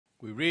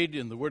We read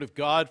in the Word of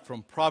God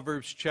from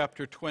Proverbs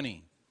chapter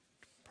 20.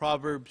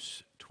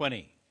 Proverbs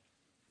 20.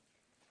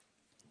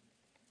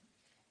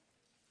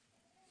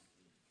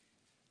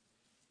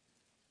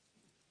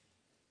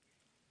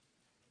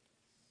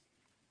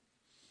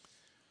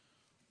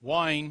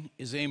 Wine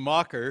is a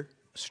mocker,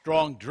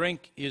 strong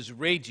drink is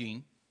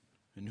raging,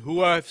 and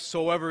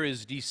whosoever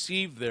is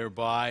deceived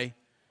thereby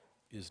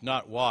is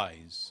not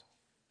wise.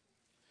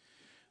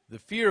 The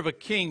fear of a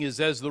king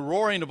is as the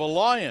roaring of a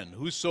lion.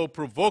 Whoso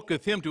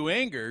provoketh him to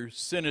anger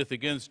sinneth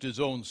against his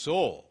own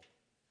soul.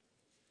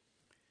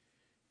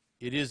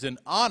 It is an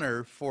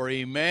honor for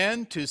a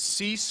man to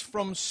cease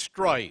from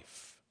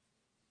strife,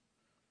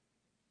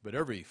 but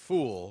every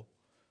fool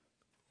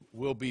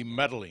will be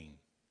meddling.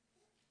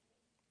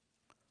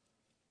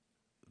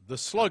 The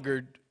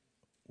sluggard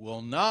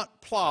will not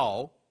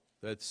plow,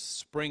 that's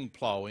spring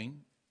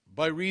plowing,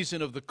 by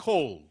reason of the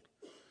cold.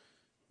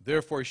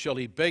 Therefore shall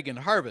he beg and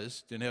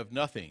harvest and have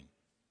nothing.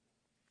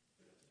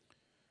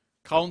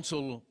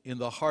 Counsel in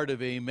the heart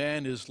of a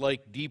man is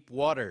like deep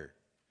water,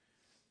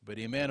 but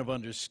a man of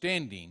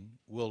understanding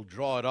will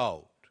draw it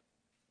out.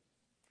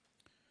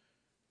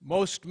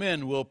 Most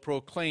men will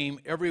proclaim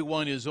every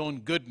one his own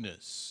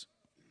goodness,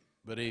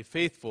 but a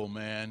faithful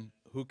man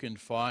who can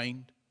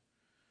find?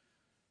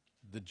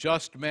 The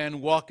just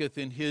man walketh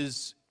in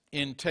his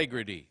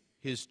integrity.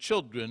 His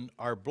children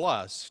are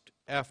blessed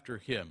after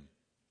him.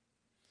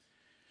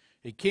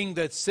 A king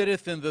that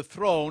sitteth in the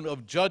throne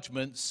of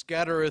judgment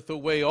scattereth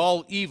away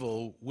all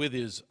evil with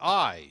his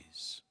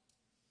eyes.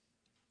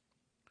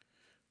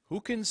 Who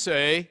can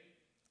say,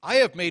 I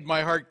have made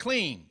my heart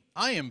clean,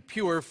 I am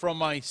pure from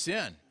my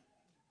sin?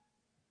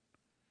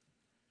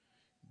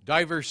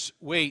 Diverse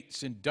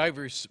weights and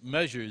diverse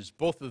measures,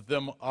 both of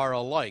them are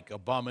alike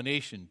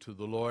abomination to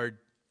the Lord.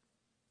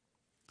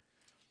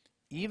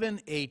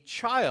 Even a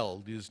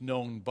child is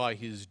known by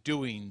his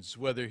doings,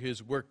 whether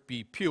his work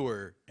be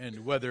pure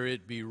and whether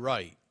it be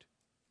right.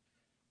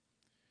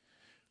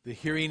 The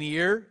hearing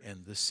ear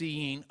and the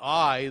seeing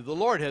eye, the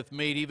Lord hath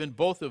made even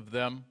both of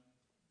them.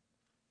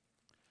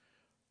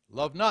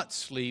 Love not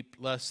sleep,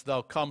 lest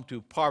thou come to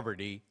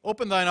poverty.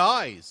 Open thine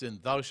eyes,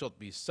 and thou shalt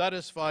be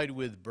satisfied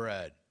with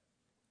bread.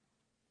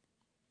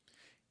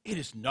 It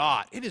is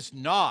not,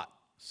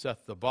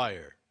 saith the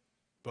buyer.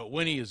 But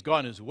when he is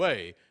gone his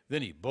way,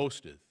 then he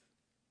boasteth.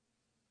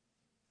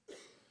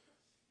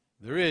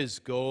 There is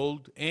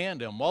gold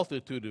and a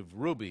multitude of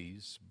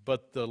rubies,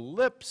 but the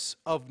lips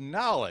of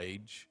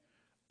knowledge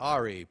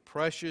are a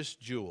precious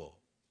jewel.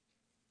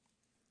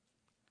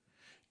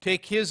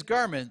 Take his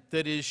garment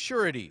that is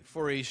surety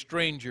for a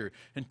stranger,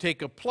 and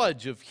take a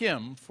pledge of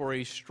him for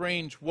a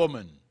strange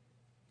woman.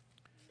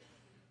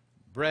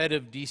 Bread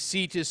of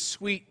deceit is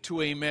sweet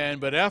to a man,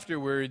 but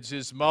afterwards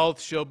his mouth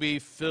shall be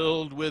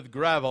filled with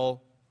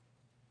gravel.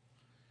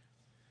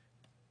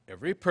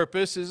 Every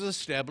purpose is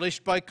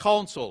established by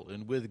counsel,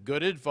 and with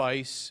good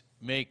advice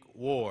make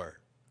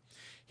war.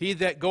 He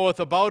that goeth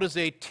about as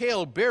a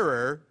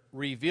talebearer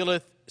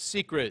revealeth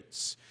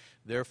secrets.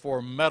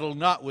 Therefore meddle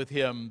not with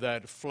him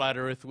that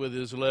flattereth with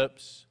his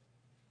lips.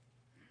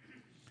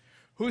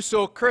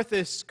 Whoso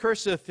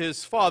curseth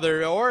his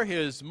father or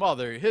his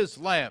mother, his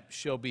lamp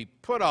shall be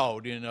put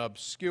out in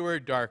obscure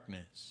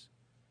darkness.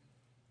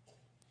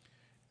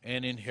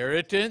 An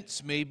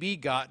inheritance may be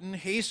gotten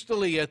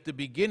hastily at the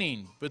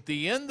beginning, but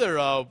the end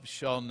thereof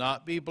shall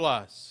not be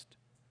blessed.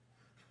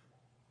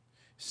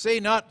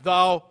 Say not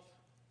thou,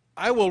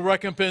 I will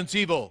recompense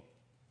evil,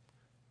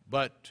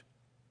 but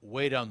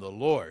wait on the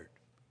Lord.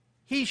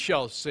 He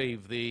shall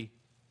save thee.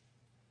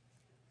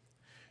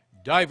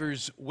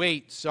 Divers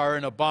weights are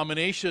an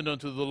abomination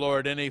unto the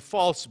Lord, and a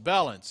false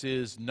balance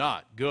is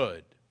not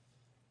good.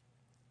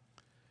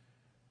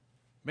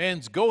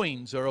 Man's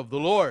goings are of the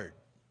Lord.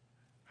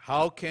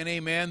 How can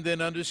a man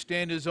then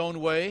understand his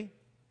own way?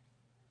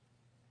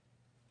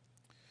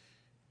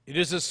 It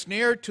is a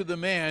snare to the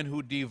man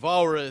who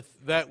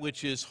devoureth that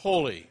which is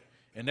holy,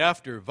 and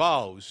after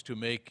vows to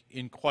make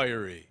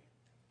inquiry.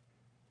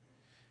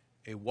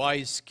 A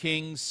wise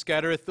king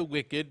scattereth the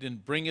wicked,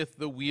 and bringeth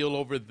the wheel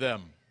over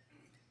them.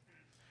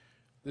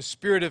 The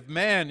spirit of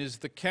man is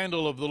the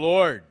candle of the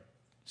Lord,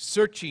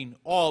 searching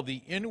all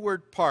the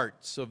inward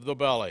parts of the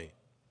belly.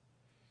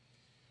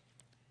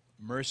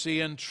 Mercy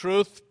and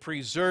truth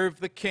preserve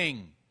the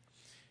king,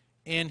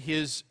 and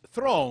his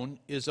throne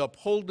is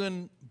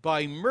upholden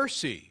by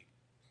mercy.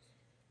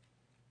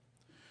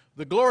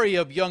 The glory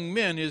of young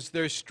men is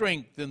their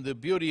strength, and the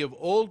beauty of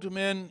old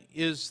men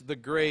is the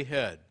gray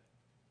head.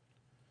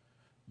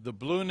 The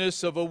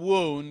blueness of a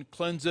wound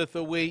cleanseth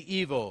away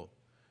evil,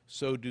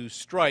 so do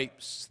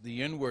stripes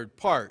the inward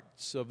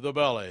parts of the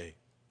belly.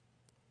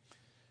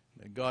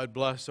 May God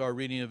bless our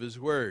reading of his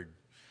word.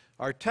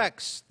 Our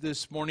text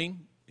this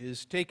morning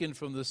is taken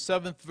from the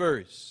 7th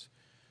verse.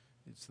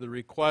 It's the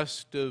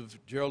request of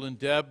Gerald and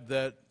Deb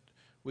that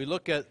we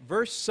look at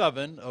verse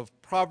 7 of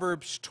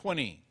Proverbs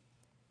 20.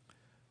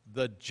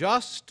 The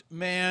just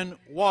man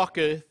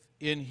walketh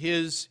in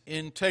his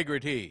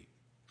integrity.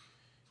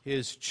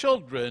 His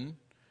children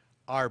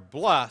are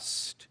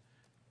blessed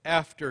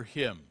after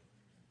him.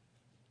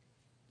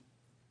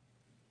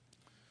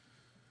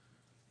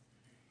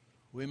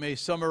 We may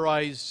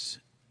summarize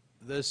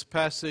this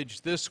passage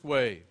this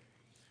way.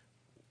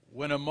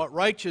 When a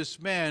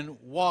righteous man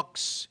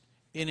walks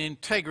in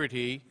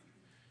integrity,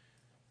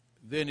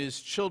 then his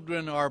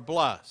children are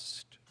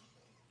blessed.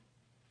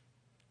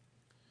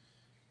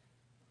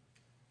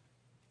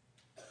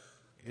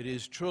 It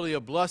is truly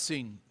a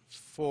blessing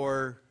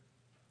for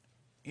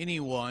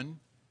anyone,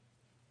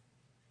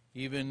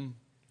 even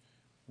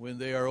when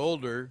they are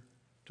older,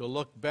 to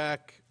look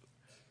back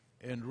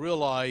and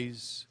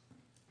realize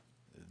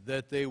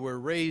that they were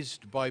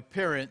raised by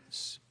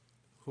parents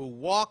who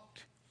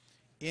walked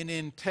in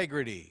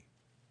integrity.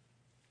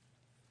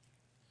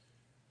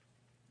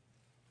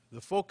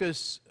 The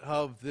focus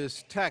of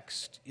this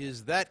text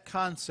is that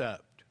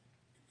concept,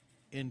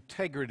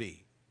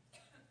 integrity.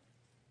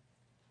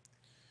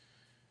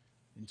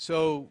 And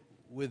so,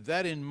 with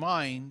that in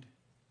mind,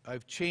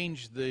 I've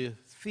changed the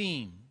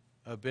theme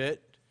a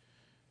bit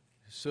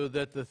so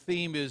that the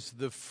theme is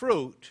the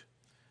fruit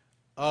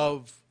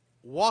of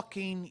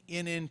walking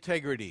in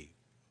integrity.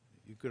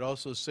 You could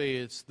also say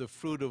it's the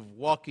fruit of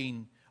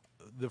walking,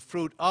 the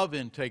fruit of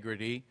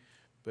integrity,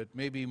 but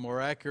maybe more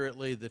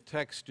accurately, the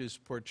text is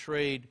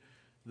portrayed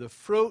the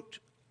fruit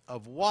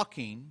of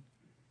walking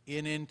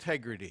in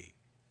integrity.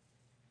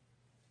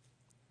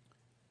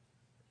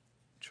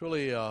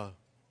 Truly a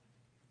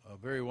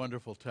very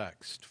wonderful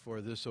text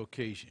for this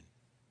occasion.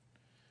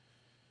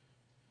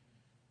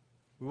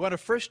 We want to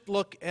first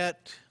look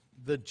at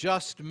the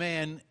just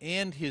man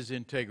and his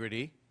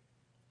integrity.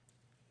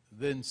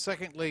 Then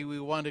secondly,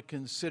 we want to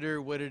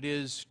consider what it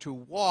is to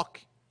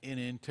walk in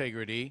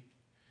integrity.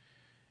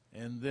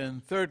 And then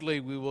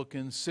thirdly, we will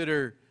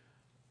consider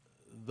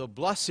the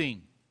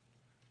blessing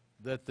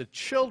that the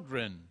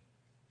children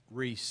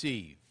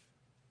receive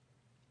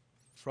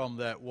from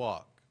that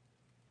walk.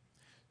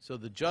 So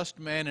the just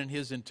man and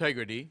his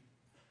integrity,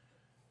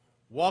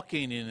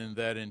 walking in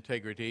that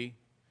integrity,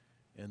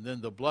 and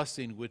then the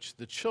blessing which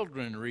the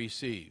children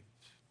receive.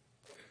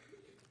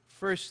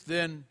 First,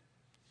 then,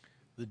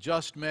 the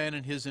just man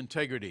and his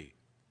integrity.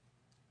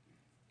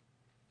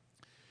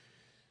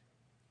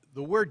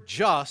 The word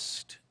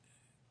just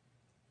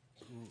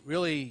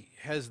really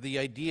has the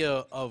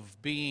idea of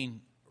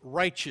being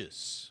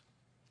righteous.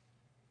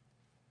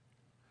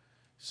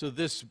 So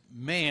this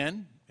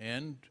man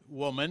and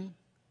woman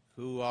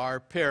who are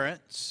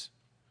parents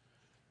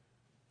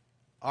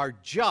are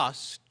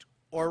just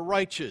or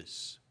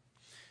righteous.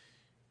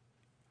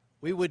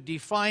 We would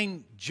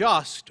define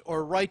just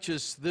or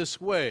righteous this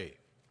way.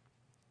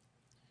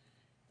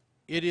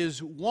 It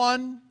is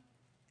one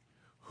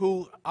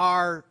who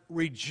are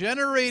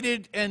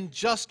regenerated and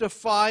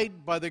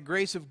justified by the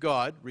grace of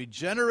God,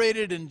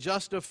 regenerated and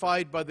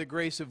justified by the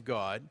grace of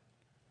God,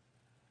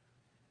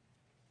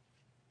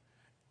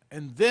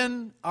 and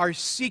then are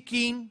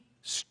seeking,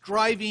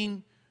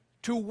 striving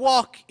to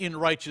walk in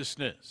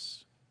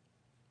righteousness.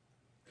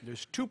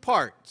 There's two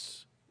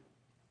parts.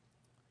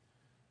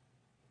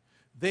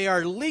 They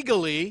are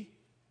legally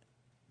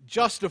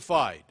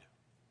justified.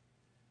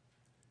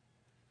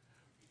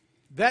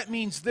 That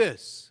means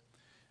this,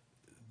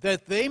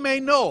 that they may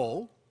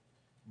know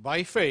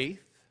by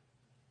faith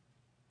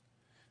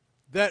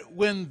that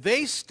when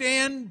they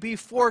stand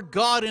before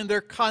God in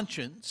their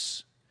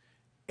conscience,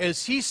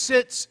 as He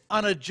sits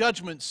on a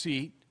judgment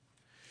seat,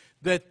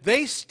 that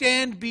they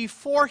stand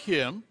before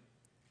Him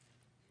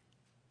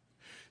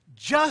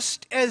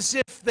just as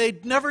if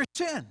they'd never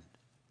sinned.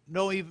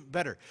 No, even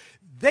better.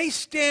 They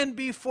stand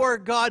before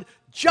God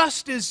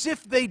just as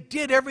if they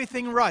did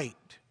everything right.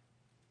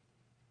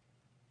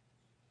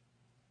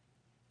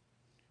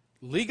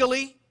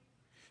 Legally,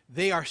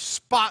 they are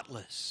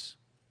spotless.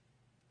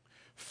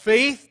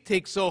 Faith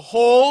takes a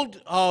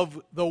hold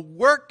of the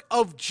work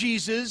of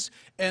Jesus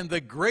and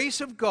the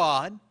grace of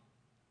God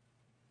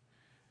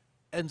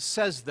and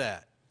says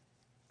that.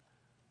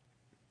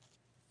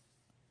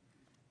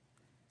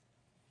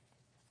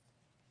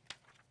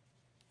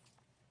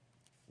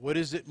 What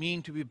does it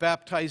mean to be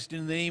baptized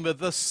in the name of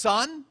the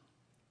Son?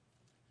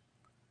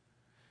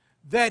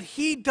 That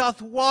He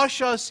doth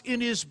wash us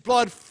in His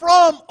blood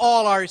from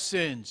all our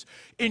sins,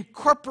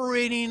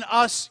 incorporating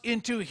us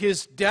into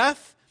His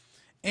death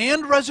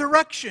and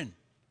resurrection,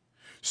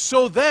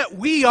 so that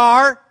we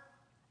are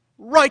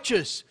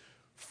righteous,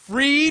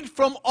 freed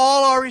from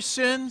all our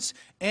sins,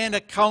 and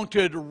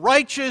accounted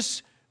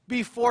righteous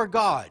before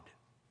God.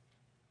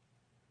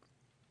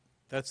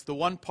 That's the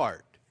one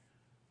part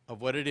of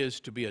what it is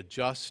to be a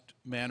just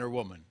man or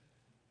woman.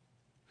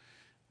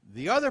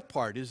 The other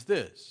part is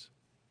this: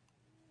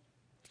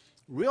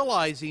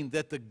 realizing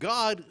that the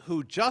God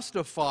who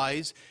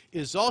justifies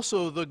is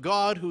also the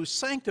God who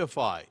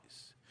sanctifies.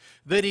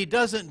 That He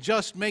doesn't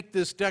just make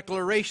this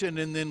declaration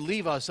and then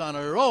leave us on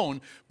our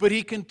own, but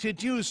He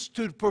continues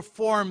to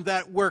perform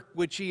that work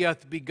which He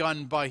hath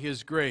begun by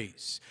His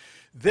grace.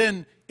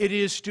 Then it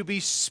is to be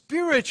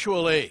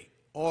spiritually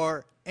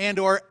or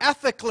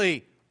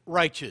ethically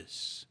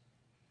righteous.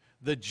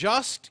 The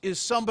just is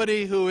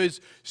somebody who is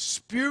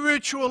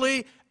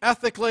spiritually,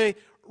 ethically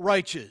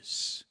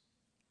righteous.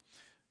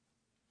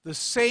 The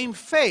same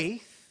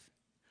faith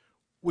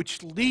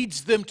which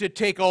leads them to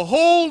take a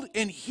hold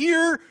and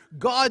hear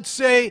God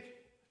say,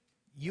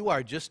 you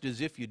are just as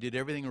if you did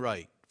everything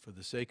right for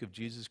the sake of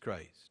Jesus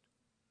Christ,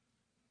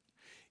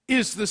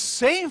 is the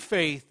same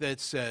faith that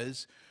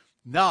says,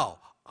 now,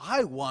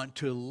 I want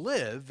to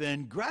live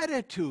in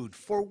gratitude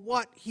for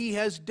what He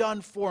has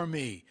done for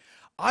me.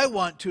 I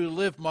want to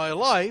live my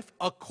life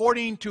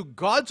according to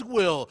God's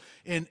will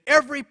in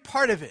every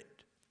part of it.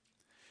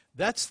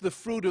 That's the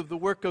fruit of the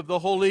work of the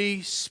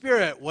Holy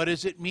Spirit. What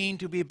does it mean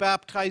to be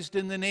baptized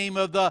in the name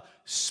of the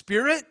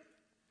Spirit?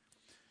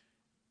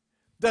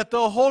 That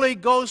the Holy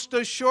Ghost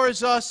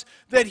assures us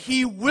that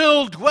He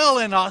will dwell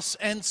in us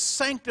and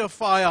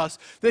sanctify us,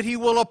 that He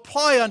will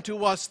apply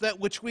unto us that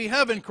which we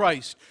have in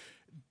Christ.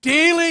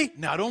 Daily,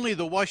 not only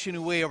the washing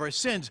away of our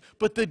sins,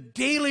 but the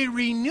daily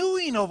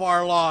renewing of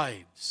our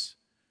lives.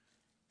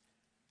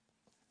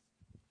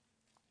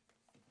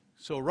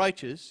 So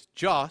righteous,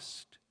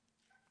 just,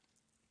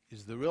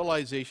 is the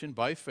realization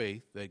by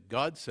faith that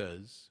God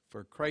says,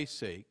 for Christ's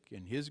sake,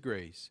 in His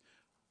grace,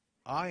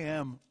 I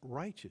am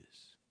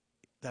righteous.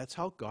 That's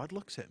how God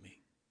looks at me.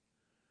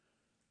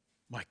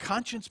 My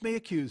conscience may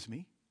accuse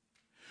me.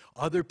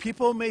 Other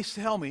people may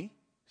tell me.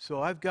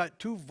 So I've got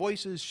two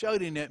voices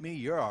shouting at me,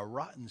 you're a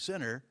rotten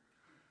sinner.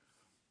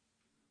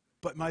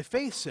 But my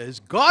faith says,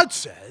 God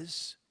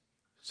says,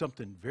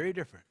 something very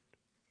different.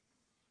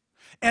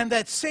 And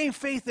that same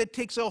faith that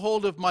takes a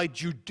hold of my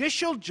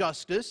judicial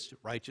justice,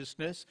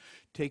 righteousness,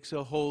 takes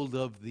a hold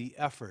of the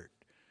effort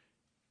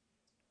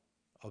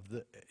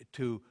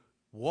to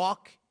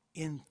walk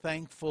in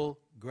thankful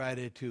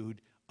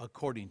gratitude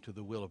according to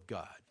the will of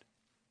God.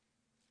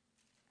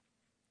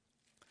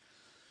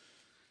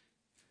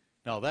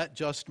 Now that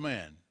just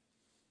man,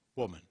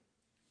 woman,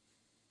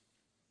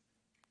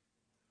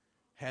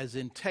 has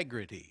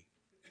integrity.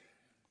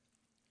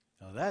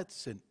 Now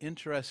that's an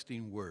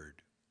interesting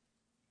word.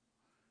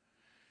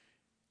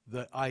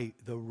 The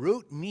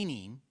root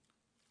meaning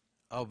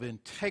of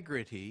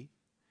integrity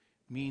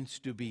means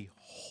to be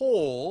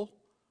whole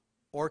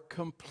or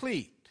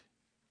complete.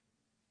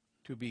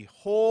 To be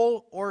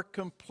whole or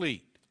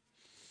complete.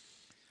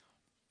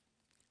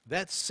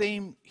 That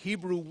same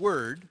Hebrew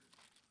word,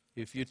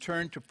 if you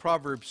turn to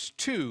Proverbs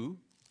 2,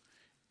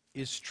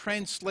 is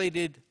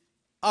translated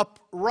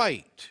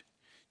upright.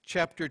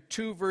 Chapter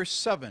 2, verse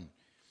 7.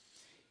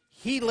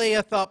 He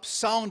layeth up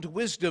sound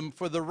wisdom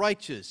for the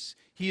righteous.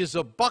 He is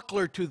a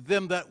buckler to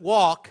them that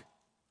walk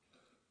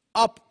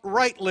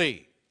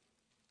uprightly.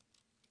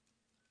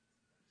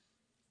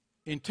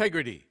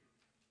 Integrity.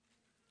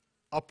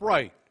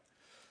 Upright.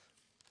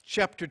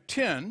 Chapter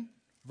 10,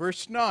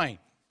 verse 9.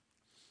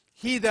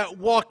 He that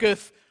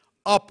walketh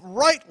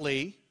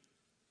uprightly,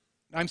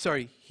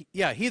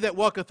 he that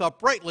walketh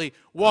uprightly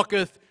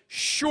walketh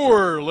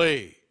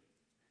surely.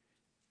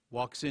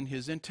 Walks in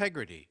his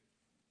integrity.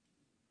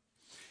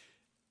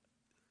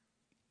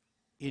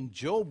 In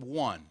Job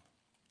 1,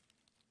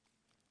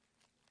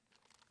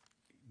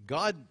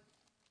 God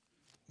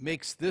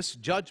makes this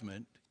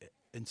judgment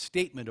and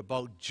statement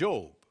about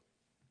Job.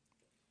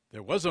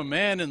 There was a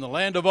man in the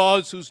land of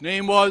Uz whose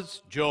name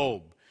was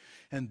Job.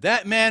 And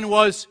that man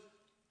was,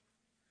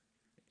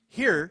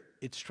 here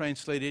it's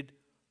translated,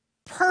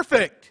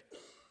 perfect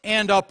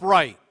and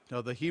upright.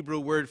 Now the Hebrew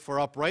word for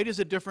upright is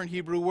a different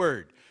Hebrew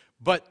word.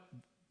 But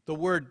the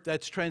word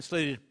that's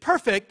translated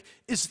perfect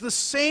is the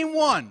same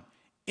one.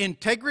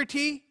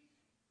 Integrity,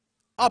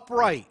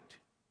 upright.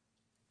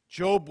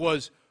 Job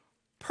was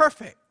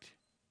perfect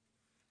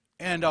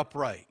and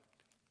upright.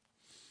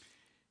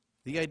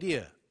 The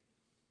idea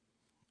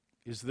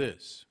is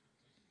this.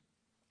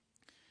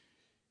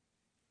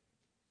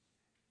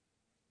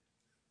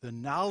 The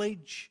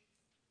knowledge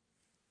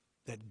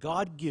that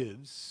God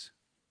gives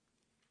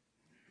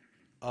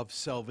of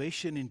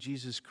salvation in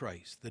Jesus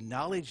Christ, the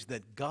knowledge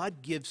that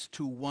God gives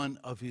to one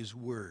of His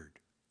Word,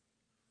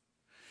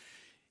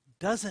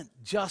 doesn't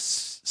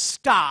just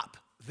stop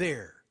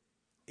there.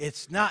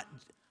 It's not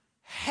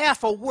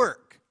half a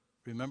work.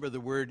 Remember the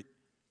word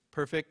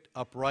perfect,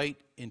 upright,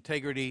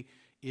 integrity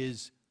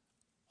is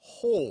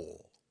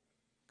whole,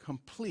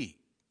 complete.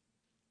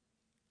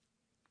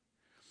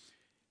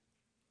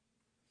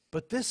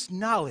 But this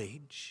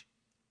knowledge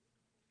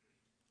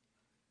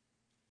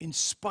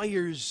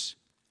inspires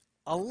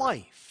a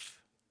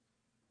life.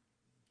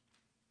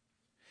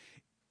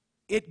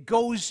 It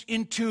goes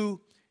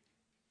into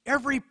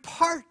every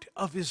part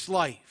of his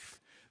life.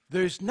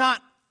 There's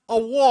not a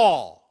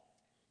wall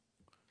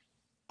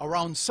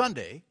around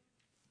Sunday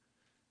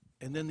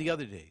and then the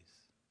other days.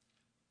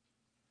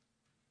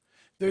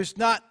 There's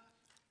not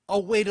a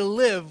way to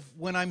live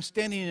when I'm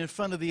standing in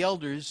front of the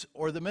elders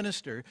or the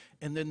minister,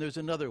 and then there's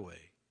another way.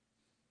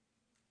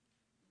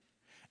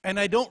 And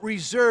I don't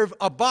reserve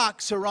a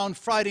box around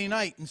Friday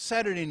night and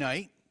Saturday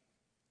night,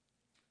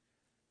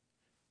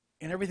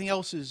 and everything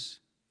else is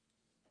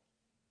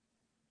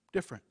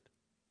different.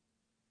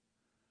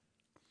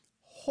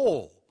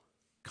 Whole,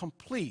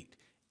 complete,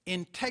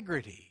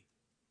 integrity.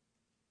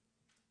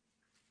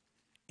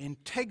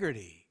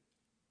 Integrity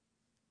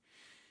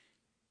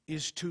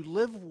is to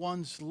live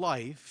one's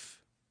life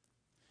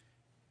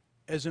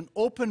as an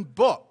open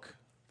book.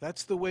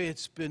 That's the way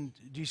it's been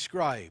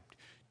described.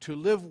 To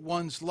live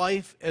one's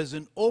life as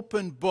an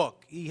open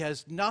book. He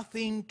has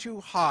nothing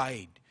to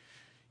hide.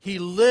 He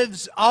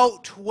lives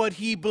out what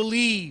he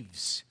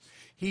believes.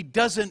 He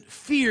doesn't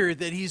fear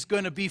that he's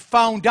going to be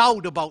found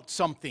out about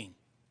something.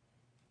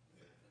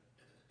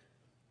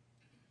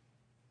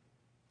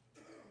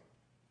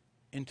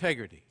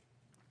 Integrity.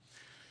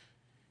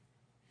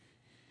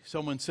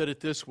 Someone said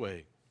it this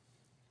way.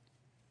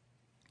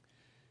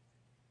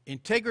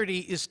 Integrity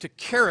is to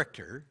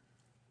character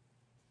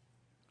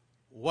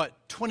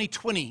what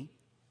 2020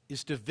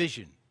 is to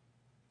vision.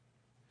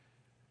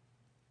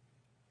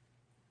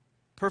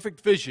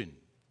 Perfect vision,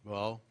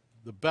 well,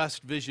 the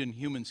best vision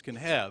humans can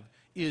have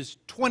is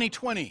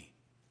 2020.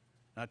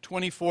 Not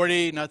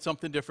 2040, not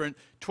something different.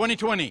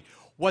 2020.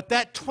 What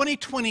that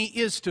 2020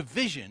 is to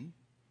vision,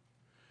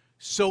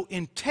 so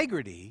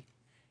integrity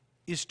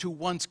is to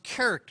one's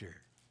character.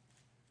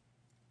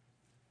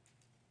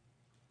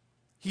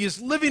 He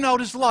is living out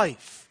his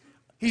life.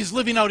 He's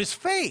living out his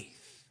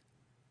faith.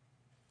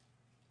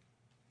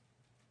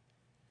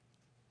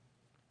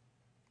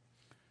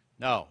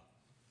 Now,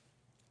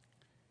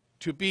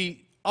 to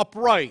be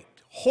upright,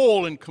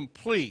 whole, and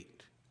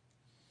complete,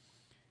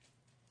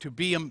 to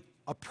be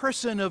a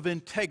person of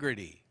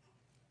integrity.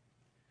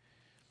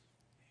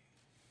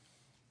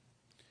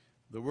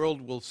 The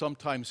world will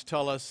sometimes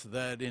tell us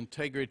that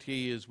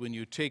integrity is when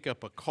you take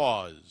up a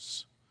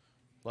cause,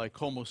 like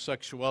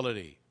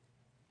homosexuality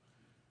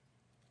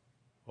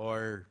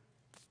or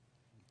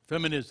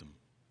feminism,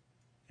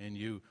 and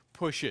you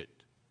push it,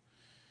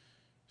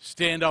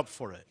 stand up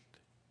for it.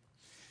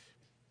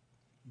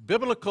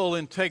 Biblical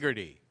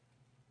integrity,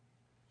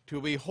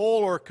 to be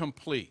whole or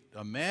complete,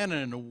 a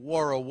man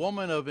or a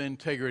woman of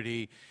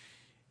integrity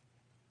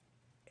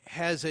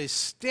has a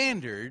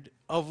standard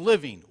of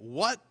living.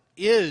 What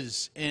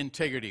is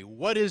integrity?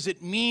 What does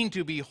it mean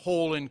to be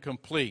whole and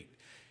complete?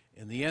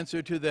 And the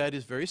answer to that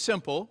is very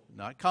simple,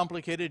 not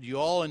complicated. You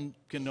all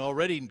can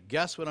already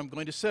guess what I'm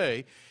going to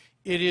say.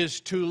 It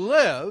is to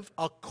live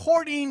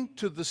according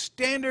to the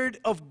standard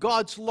of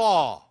God's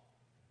law.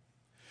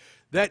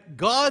 That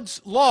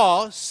God's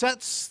law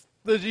sets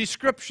the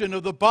description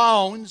of the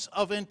bounds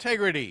of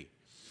integrity,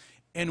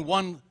 and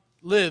one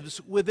lives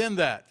within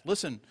that.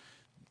 Listen,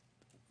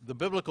 the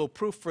biblical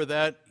proof for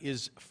that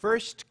is 1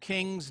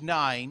 Kings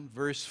 9,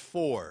 verse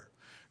 4.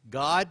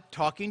 God,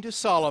 talking to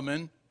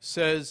Solomon,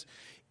 says,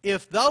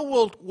 "If thou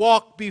wilt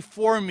walk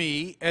before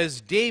me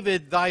as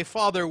David thy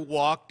father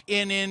walked,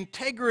 in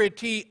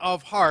integrity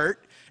of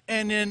heart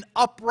and in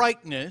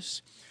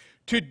uprightness,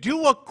 to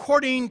do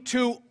according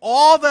to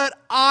all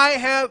that I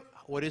have,"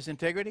 what is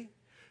integrity?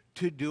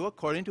 To do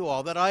according to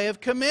all that I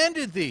have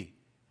commanded thee,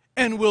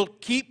 and will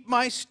keep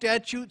my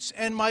statutes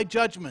and my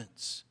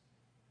judgments.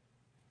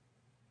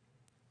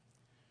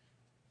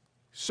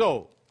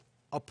 So,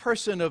 a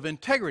person of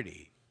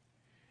integrity,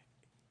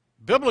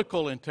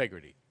 biblical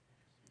integrity,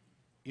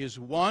 is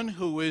one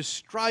who is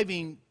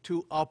striving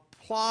to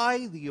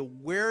apply the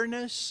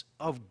awareness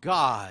of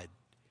God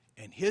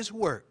and His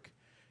work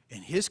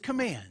and His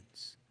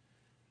commands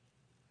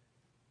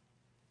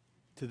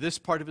to this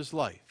part of his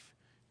life,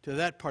 to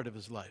that part of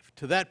his life,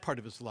 to that part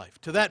of his life,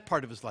 to that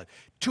part of his life,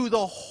 to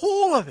the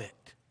whole of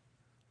it.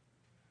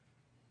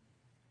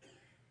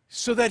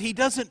 So that he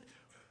doesn't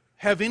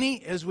have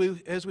any, as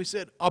we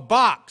said, a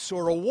box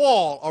or a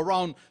wall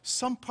around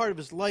some part of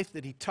his life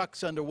that he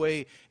tucks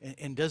underway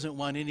and doesn't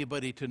want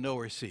anybody to know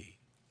or see.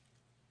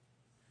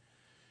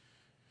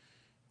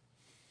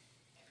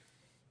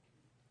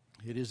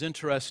 It is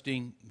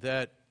interesting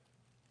that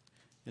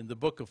in the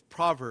book of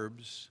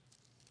Proverbs,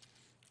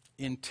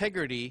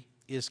 integrity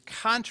is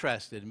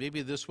contrasted.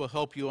 Maybe this will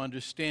help you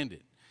understand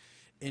it.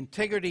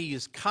 Integrity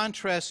is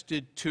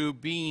contrasted to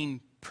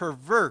being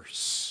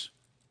perverse.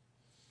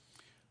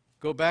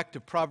 Go back to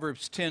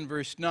Proverbs 10,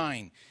 verse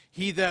 9.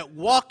 He that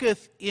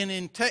walketh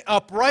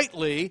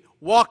uprightly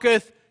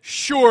walketh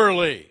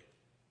surely,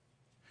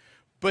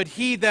 but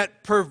he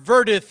that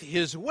perverteth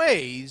his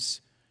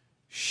ways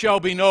shall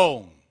be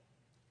known.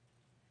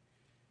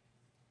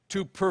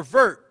 To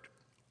pervert,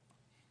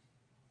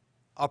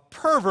 a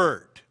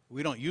pervert.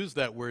 We don't use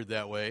that word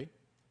that way,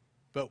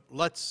 but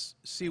let's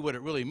see what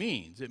it really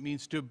means. It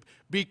means to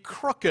be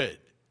crooked,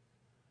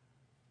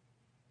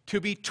 to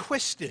be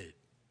twisted.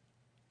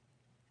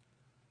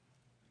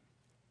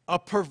 A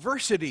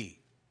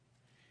perversity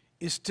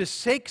is to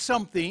take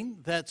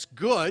something that's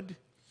good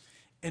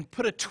and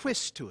put a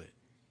twist to it.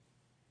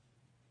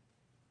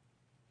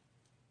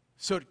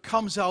 So it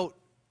comes out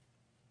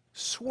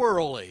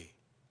swirly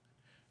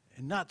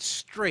and not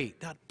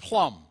straight, not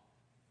plumb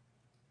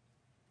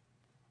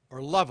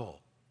or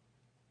level.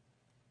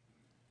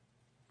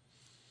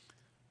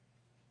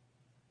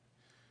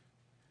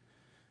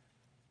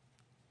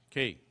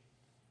 Okay.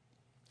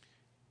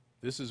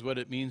 This is what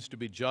it means to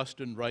be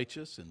just and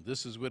righteous, and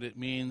this is what it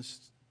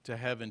means to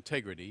have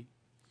integrity.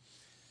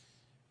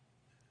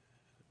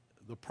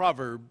 The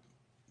proverb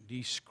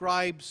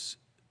describes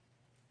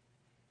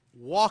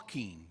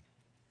walking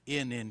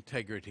in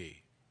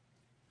integrity.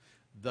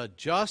 the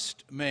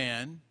just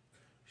man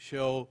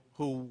who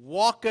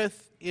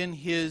walketh in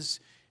his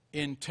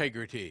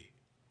integrity.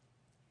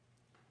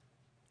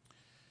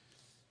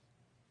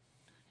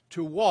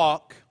 To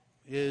walk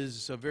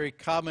is a very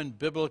common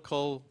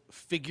biblical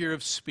figure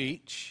of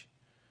speech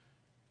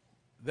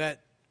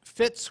that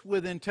fits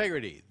with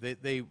integrity.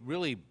 They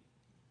really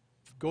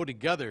go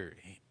together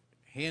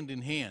hand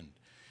in hand,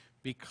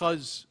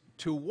 because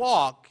to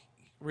walk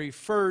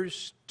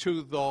refers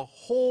to the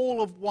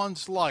whole of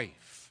one's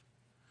life.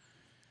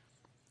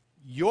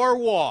 Your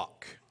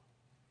walk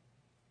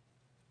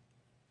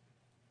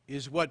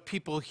is what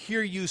people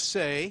hear you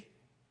say.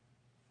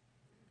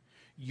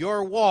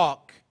 Your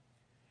walk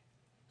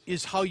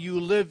is how you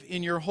live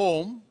in your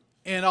home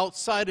and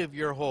outside of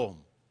your home.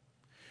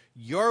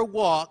 Your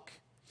walk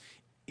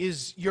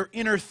is your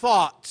inner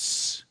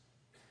thoughts,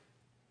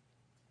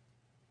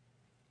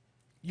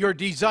 your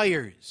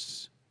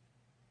desires,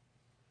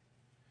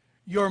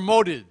 your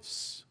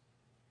motives,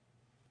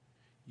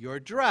 your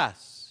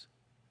dress.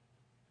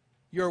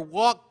 Your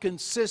walk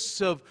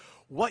consists of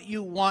what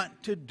you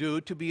want to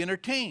do to be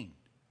entertained.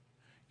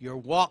 Your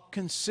walk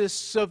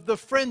consists of the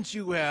friends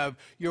you have.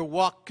 Your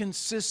walk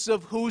consists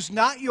of who's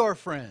not your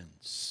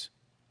friends.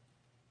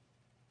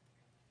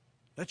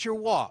 That's your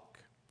walk.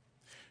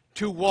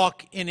 To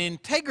walk in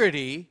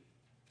integrity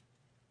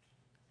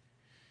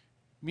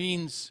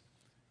means,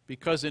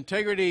 because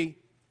integrity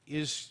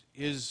is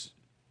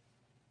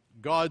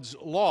God's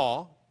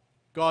law,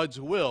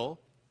 God's will,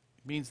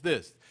 means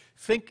this.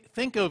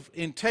 Think of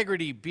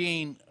integrity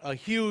being a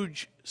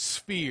huge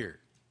sphere.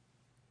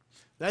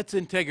 That's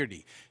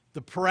integrity.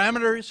 The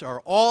parameters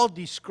are all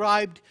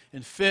described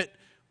and fit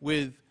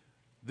with,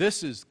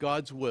 this is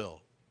God's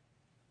will.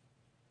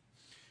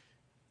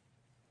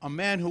 A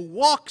man who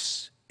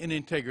walks in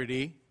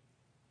integrity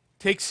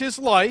takes his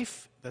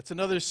life, that's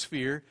another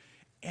sphere,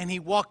 and he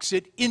walks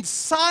it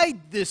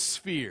inside this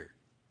sphere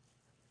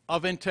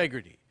of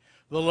integrity.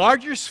 The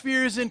larger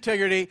sphere is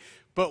integrity,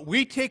 but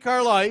we take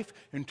our life,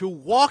 and to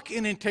walk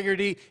in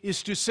integrity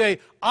is to say,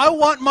 I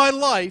want my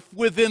life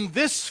within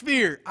this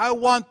sphere. I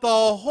want the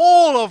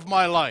whole of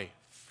my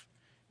life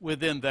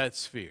within that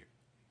sphere.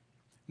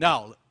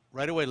 Now,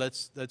 right away,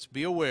 let's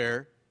be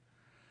aware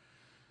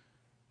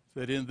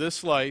that in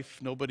this life,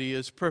 nobody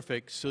is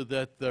perfect, so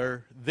that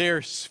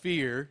their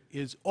sphere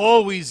is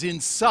always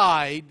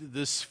inside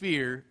the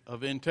sphere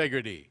of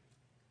integrity.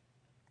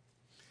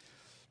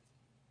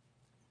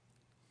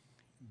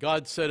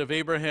 God said of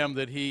Abraham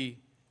that he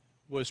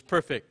was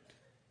perfect.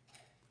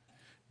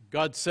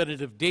 God said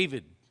it of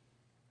David.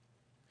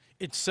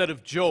 It's said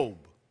of Job.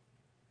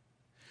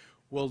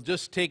 Well,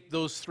 just take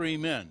those three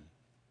men.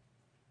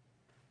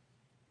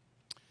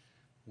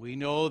 We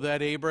know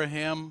that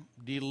Abraham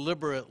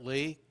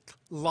deliberately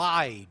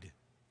lied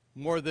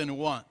more than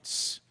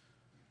once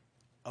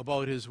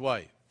about his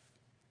wife.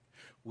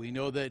 We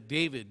know that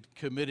David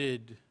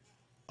committed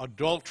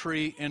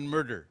adultery and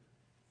murder.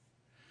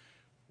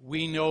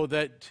 We know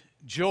that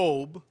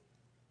Job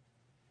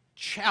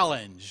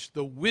challenged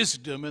the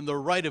wisdom and the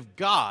right of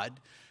God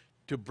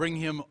to bring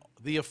him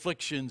the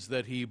afflictions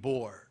that he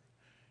bore.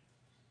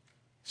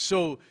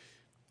 So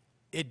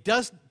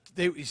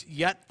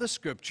yet the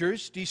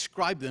Scriptures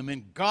describe them,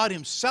 and God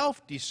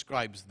himself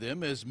describes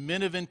them as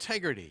men of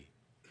integrity.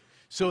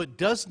 So it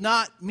does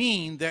not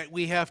mean that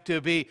we have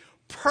to be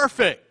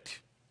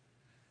perfect,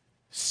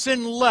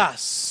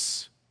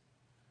 sinless.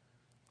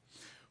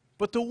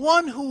 But the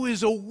one who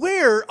is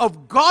aware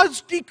of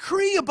God's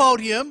decree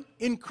about him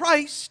in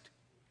Christ,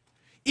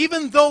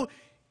 even though,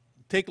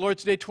 take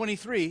Lord's Day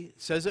 23,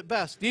 it says it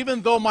best,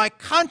 even though my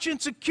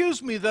conscience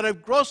accused me that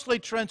I've grossly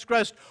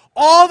transgressed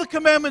all the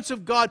commandments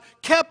of God,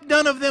 kept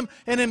none of them,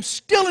 and am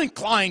still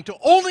inclined to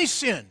only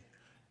sin.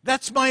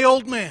 That's my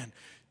old man.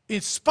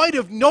 In spite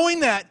of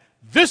knowing that,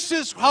 this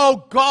is how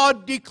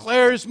God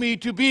declares me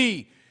to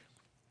be.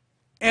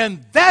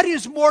 And that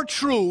is more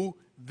true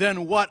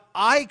than what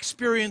I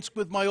experienced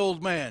with my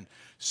old man.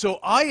 So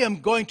I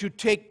am going to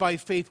take by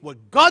faith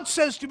what God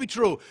says to be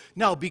true.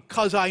 Now,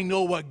 because I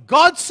know what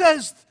God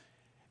says,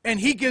 and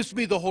he gives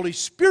me the Holy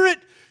Spirit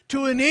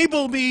to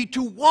enable me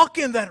to walk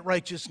in that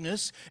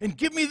righteousness and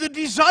give me the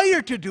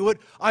desire to do it,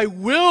 I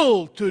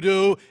will to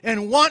do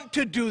and want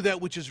to do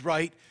that which is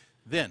right,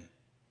 then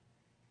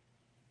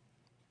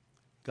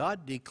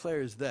God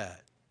declares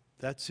that.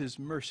 That's his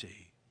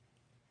mercy.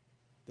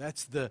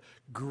 That's the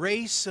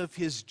grace of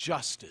his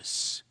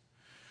justice.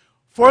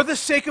 For the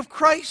sake of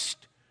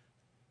Christ,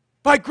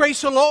 by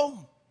grace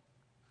alone.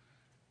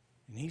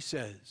 And he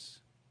says,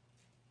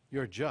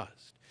 you're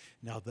just.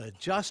 Now the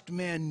just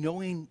man,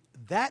 knowing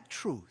that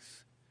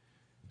truth,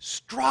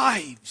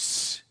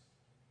 strives.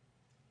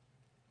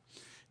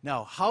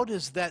 Now, how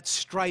does that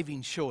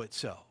striving show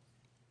itself?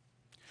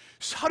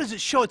 So how does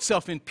it show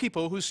itself in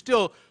people who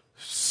still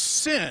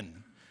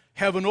sin,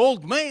 have an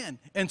old man,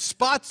 and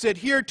spots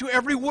adhere to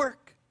every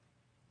work?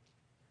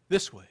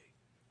 This way.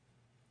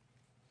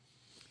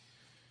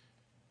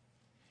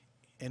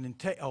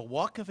 A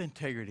walk of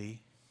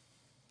integrity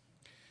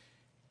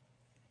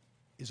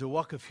is a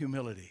walk of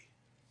humility.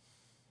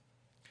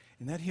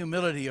 And that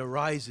humility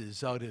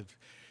arises out of,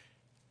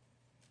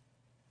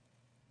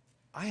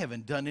 I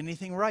haven't done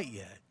anything right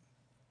yet.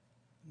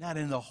 Not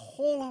in the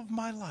whole of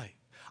my life.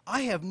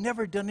 I have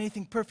never done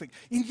anything perfect.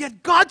 And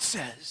yet God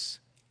says.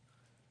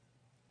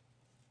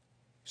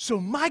 So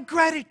my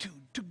gratitude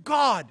to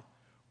God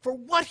for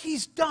what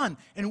He's done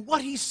and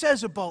what He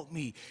says about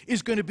me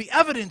is going to be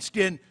evidenced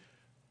in,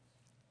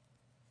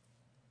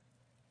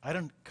 I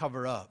don't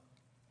cover up.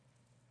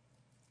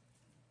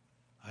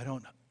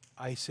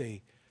 I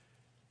say,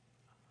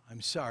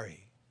 I'm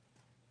sorry.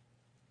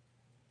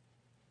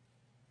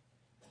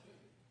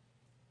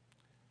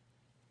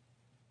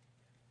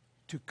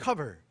 To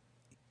cover,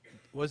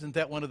 wasn't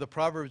that one of the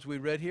Proverbs we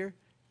read here?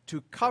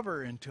 To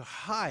cover and to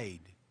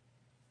hide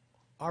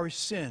our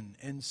sin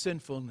and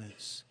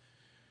sinfulness.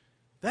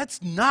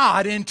 That's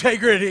not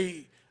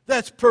integrity.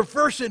 That's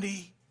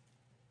perversity.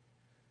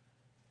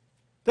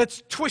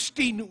 That's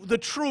twisting the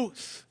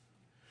truth.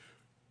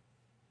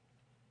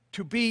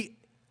 To be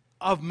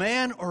a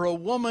man or a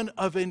woman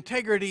of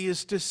integrity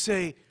is to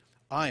say,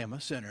 I am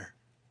a sinner.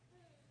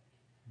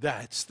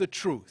 That's the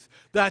truth.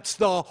 That's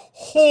the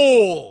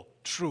whole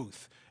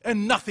truth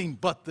and nothing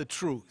but the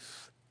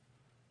truth.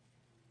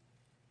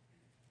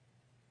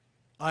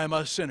 I am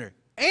a sinner.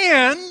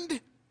 And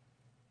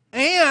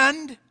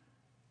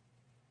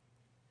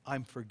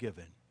I'm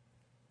forgiven.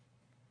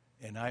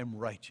 And I'm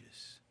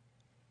righteous.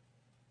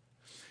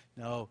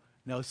 Now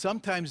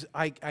sometimes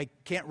I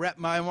can't wrap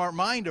my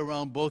mind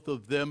around both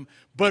of them,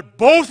 but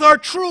both are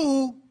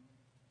true.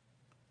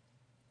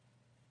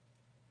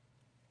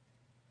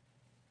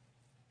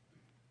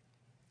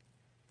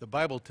 The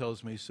Bible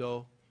tells me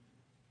so.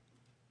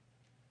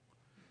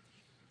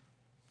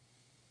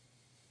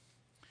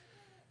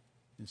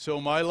 And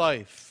so my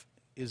life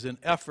is an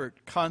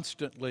effort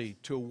constantly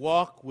to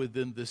walk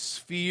within the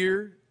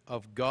sphere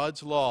of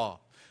God's law.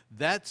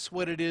 That's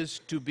what it is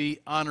to be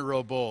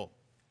honorable.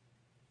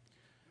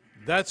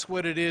 That's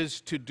what it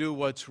is to do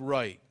what's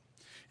right.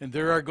 And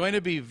there are going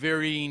to be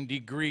varying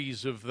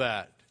degrees of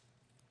that.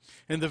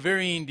 And the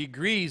varying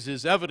degrees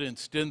is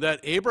evidenced in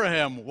that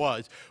Abraham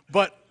was.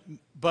 But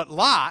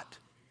Lot,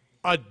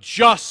 a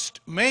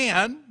just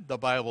man, the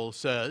Bible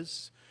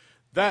says,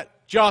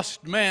 that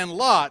just man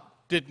Lot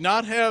did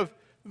not have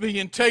the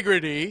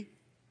integrity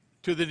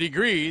to the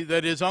degree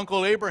that his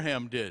uncle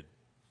Abraham did.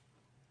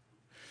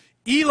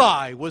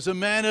 Eli was a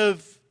man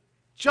of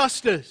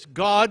justice.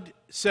 God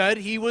said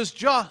he was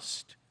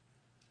just.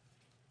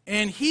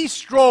 And he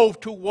strove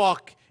to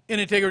walk in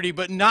integrity,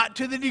 but not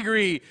to the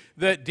degree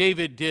that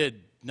David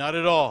did. Not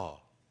at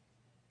all.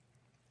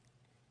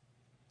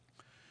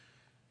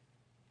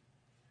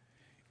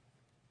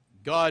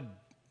 God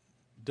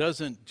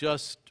doesn't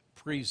just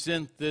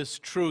present this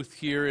truth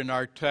here in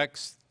our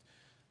text,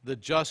 the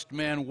just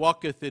man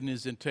walketh in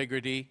his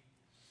integrity,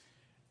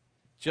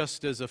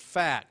 just as a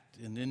fact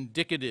and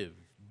indicative,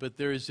 but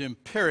there's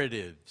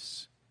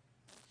imperatives.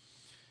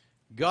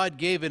 God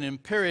gave an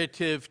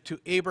imperative to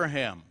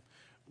Abraham.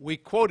 We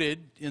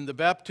quoted in the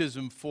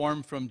baptism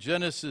form from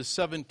Genesis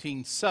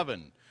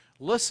 17:7.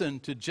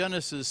 Listen to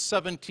Genesis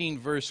 17,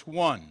 verse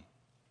 1.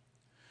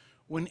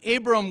 When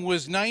Abram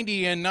was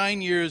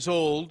 99 years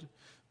old,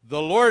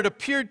 the Lord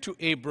appeared to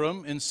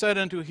Abram and said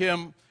unto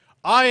him,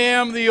 I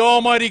am the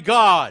Almighty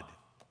God.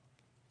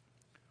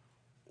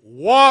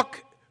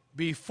 Walk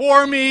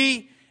before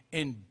me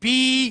and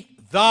be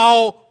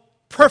thou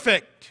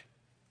perfect.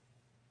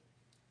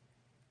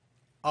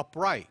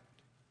 Upright.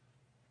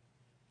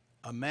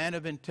 A man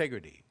of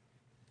integrity.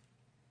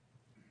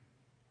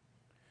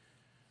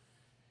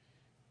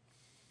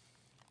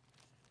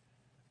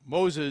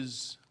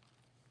 Moses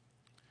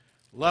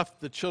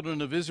left the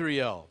children of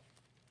Israel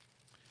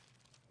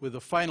with a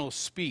final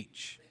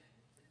speech.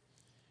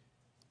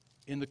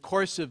 In the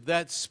course of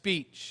that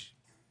speech,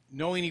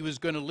 knowing he was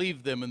going to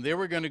leave them and they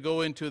were going to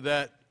go into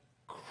that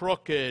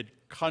crooked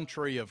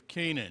country of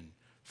Canaan,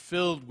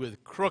 filled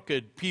with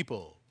crooked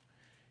people,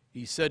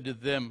 he said to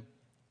them,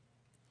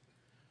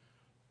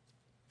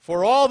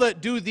 for all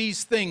that do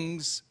these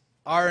things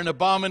are an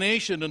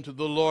abomination unto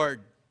the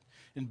Lord.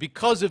 And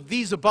because of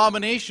these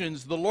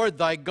abominations, the Lord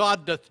thy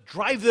God doth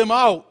drive them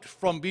out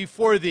from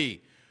before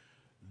thee.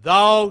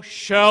 Thou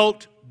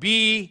shalt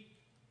be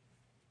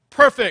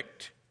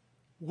perfect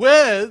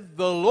with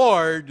the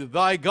Lord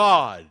thy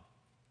God.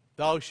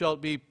 Thou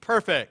shalt be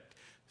perfect.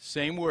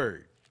 Same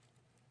word.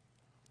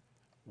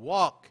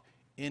 Walk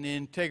in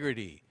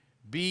integrity.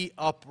 Be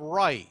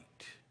upright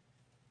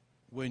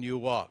when you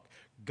walk.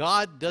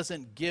 God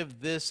doesn't give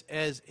this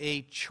as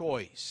a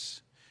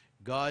choice.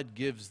 God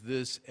gives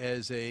this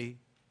as a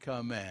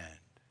command.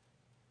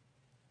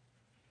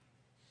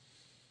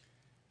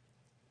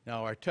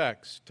 Now our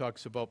text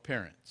talks about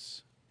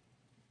parents.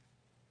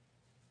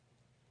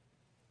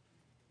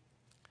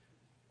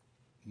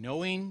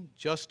 Knowing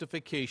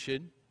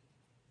justification,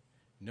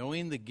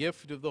 knowing the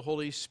gift of the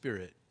Holy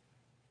Spirit,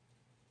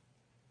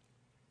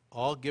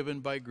 all given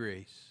by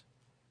grace,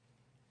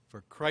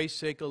 for Christ's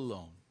sake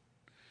alone,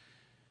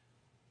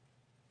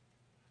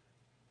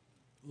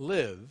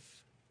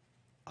 live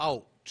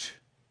out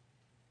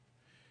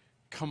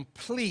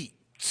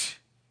complete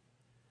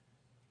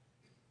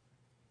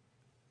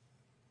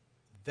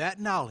that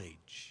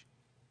knowledge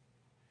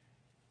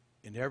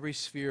in every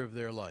sphere of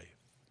their life.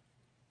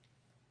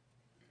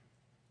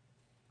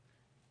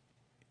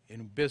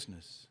 In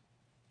business,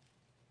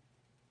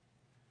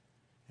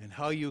 and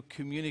how you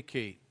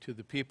communicate to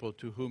the people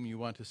to whom you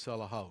want to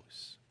sell a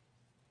house,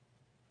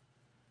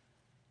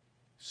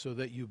 so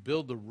that you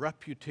build a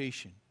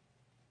reputation.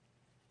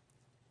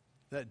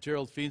 That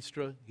Gerald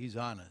Feenstra, he's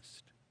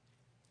honest.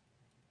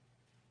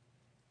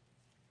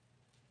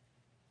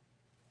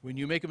 When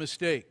you make a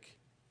mistake,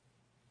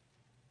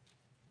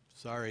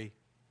 sorry,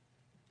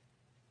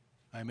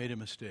 I made a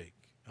mistake.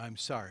 I'm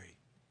sorry.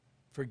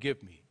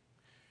 Forgive me.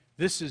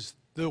 This is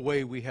the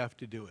way we have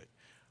to do it.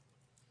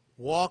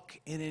 Walk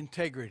in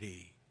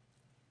integrity.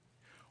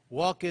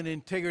 Walk in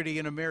integrity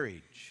in a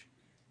marriage.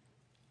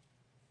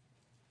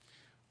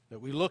 That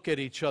we look at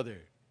each other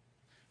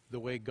the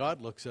way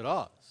God looks at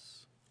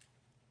us.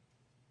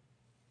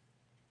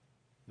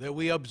 That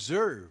we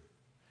observe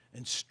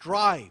and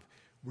strive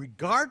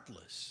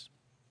regardless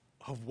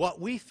of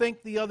what we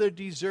think the other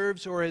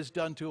deserves or has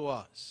done to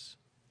us.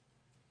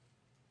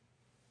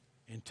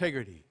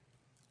 Integrity.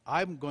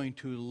 I'm going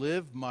to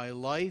live my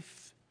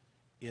life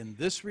in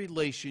this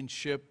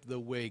relationship the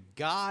way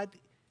God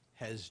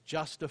has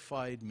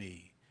justified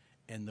me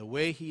and the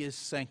way He is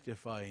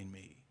sanctifying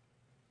me.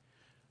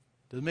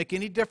 Doesn't make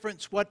any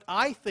difference what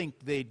I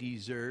think they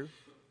deserve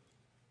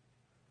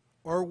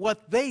or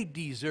what they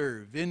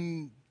deserve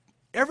in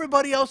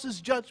everybody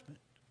else's judgment.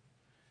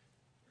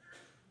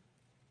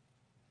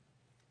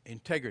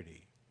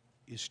 Integrity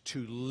is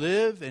to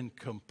live and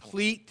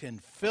complete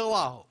and fill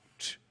out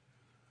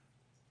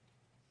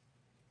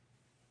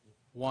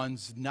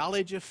one's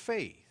knowledge of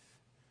faith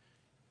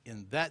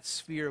in that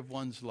sphere of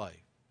one's life.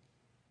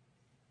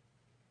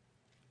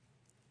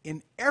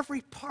 In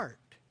every part,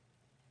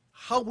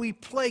 how we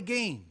play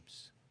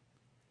games,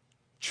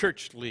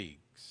 church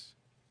leagues,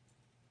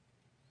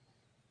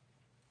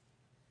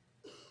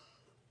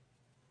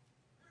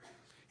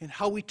 and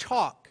how we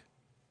talk,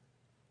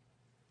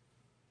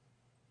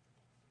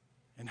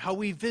 and how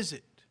we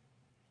visit.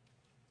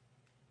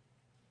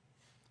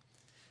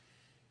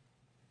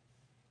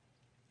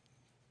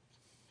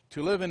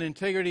 To live in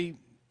integrity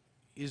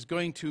is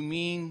going to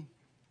mean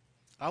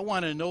I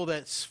want to know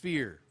that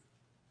sphere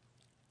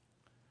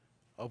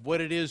of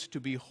what it is to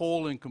be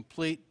whole and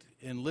complete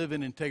and live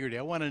in integrity.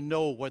 I want to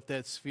know what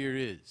that sphere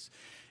is.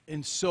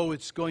 And so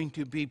it's going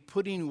to be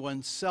putting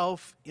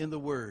oneself in the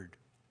Word.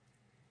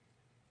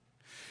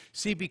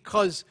 See,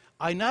 because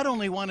I not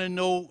only want to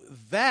know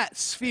that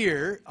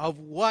sphere of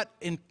what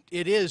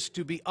it is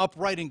to be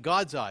upright in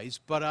God's eyes,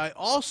 but I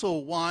also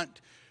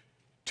want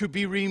to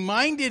be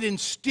reminded and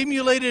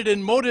stimulated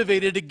and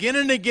motivated again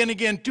and again and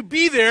again to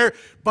be there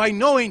by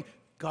knowing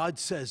God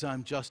says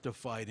I'm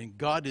justified and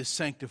God is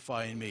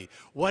sanctifying me.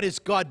 What has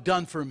God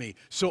done for me?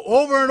 So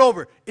over and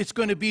over, it's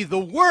going to be the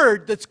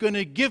Word that's going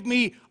to give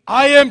me,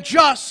 I am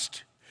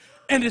just.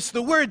 And it's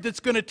the Word that's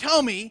going to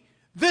tell me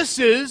this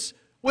is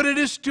what it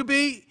is to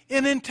be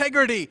in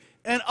integrity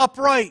and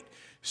upright.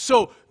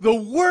 So the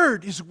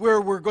Word is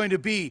where we're going to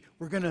be.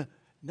 We're going to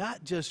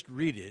not just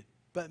read it,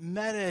 but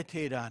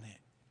meditate on it.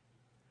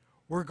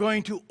 We're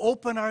going to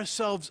open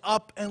ourselves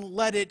up and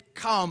let it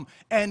come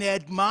and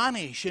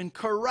admonish and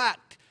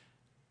correct.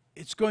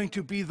 It's going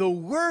to be the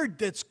Word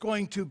that's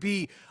going to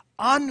be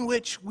on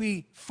which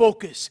we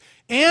focus.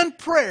 And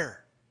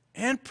prayer.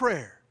 And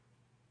prayer.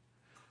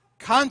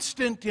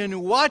 Constant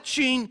in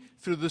watching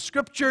through the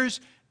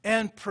Scriptures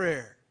and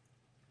prayer.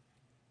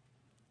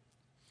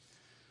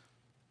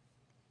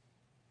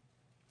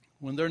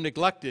 When they're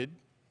neglected,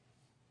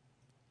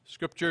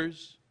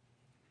 Scriptures,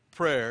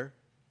 prayer,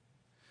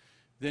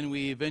 then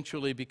we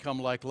eventually become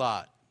like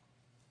Lot.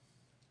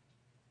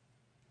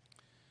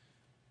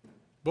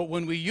 But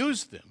when we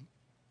use them,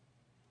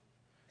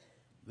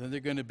 then they're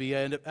going to be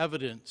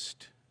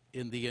evidenced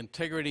in the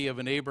integrity of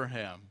an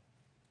Abraham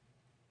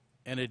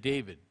and a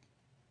David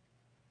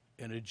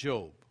and a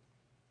Job.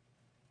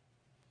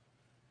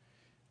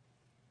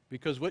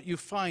 Because what you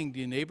find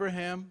in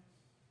Abraham,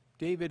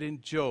 David,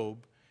 and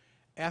Job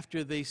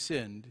after they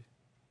sinned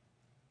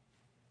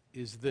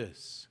is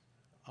this.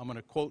 I'm going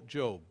to quote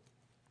Job.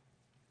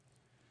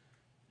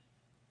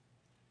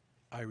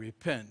 I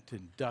repent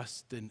in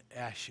dust and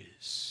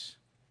ashes.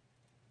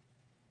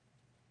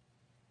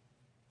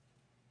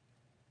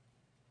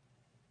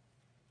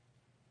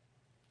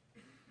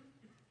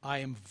 I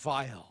am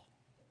vile.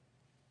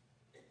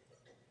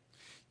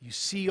 You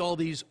see all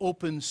these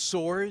open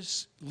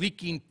sores,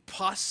 leaking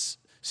pus,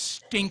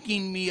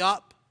 stinking me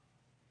up?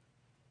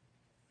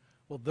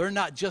 Well, they're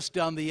not just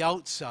on the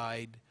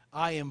outside.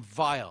 I am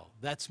vile.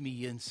 That's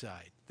me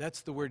inside.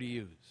 That's the word he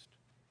used.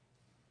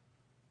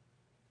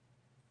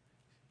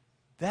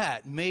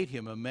 That made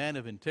him a man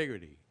of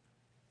integrity.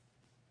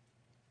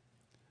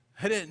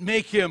 That didn't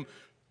make him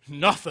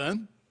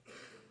nothing.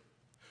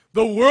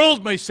 The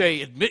world may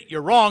say, admit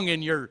you're wrong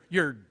and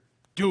you're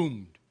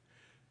doomed.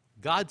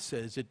 God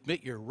says,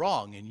 admit you're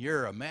wrong and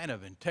you're a man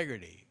of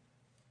integrity.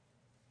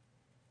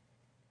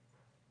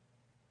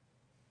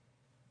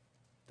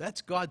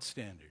 That's God's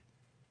standard.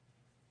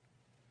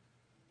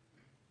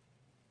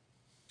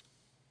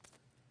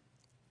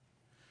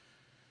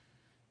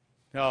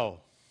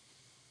 Now,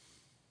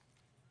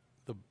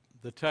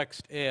 the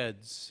text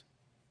adds,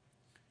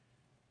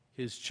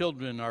 his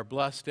children are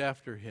blessed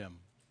after him.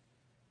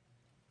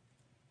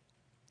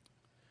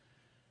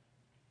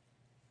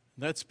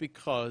 That's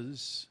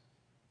because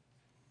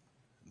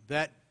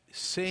that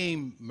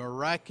same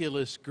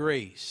miraculous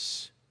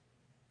grace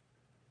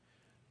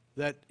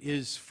that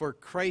is for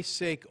Christ's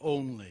sake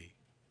only,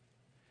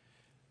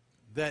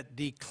 that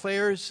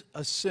declares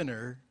a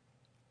sinner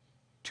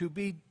to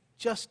be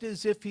just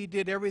as if he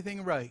did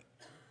everything right,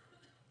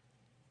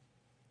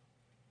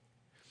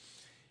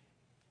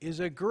 is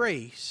a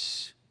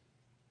grace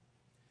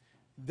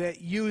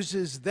that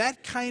uses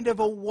that kind of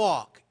a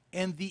walk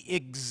and the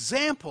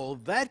example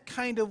that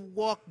kind of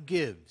walk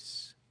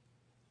gives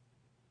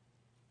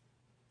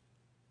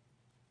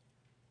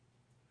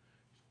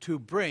to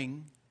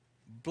bring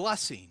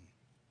blessing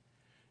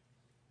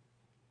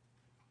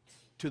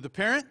to the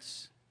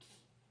parents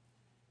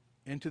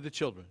and to the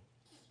children.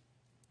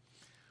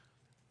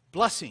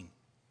 Blessing.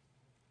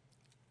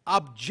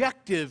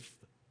 Objectively,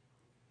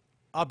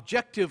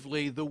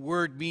 the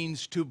word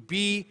means to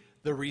be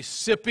the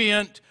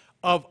recipient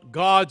of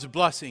God's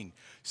blessing.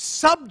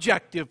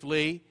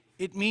 Subjectively,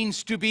 it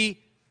means to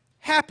be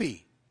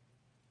happy.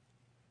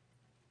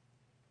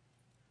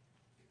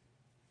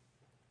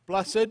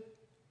 Blessed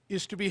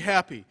is to be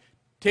happy.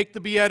 Take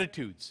the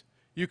Beatitudes.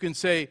 You can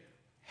say,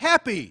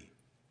 happy,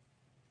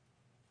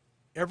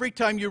 every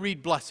time you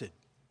read blessed.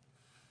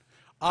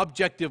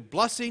 Objective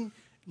blessing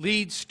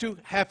leads to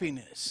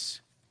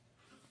happiness.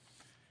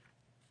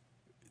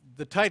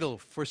 The title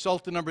for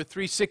Psalter number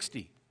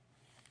 360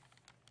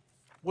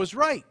 was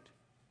right.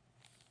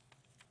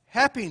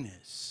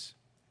 Happiness.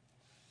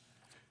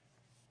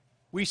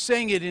 We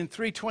sang it in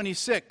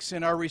 326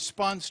 in our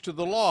response to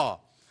the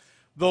law.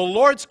 The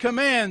Lord's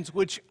commands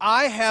which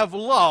I have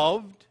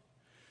loved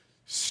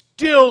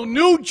still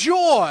new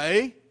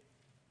joy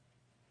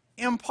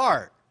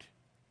impart.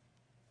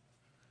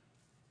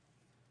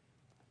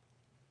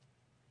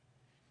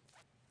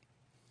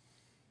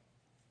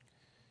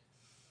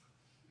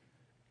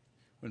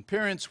 When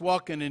parents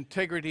walk in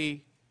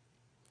integrity,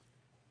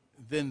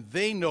 then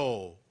they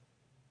know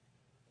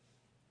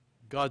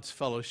God's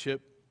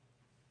fellowship.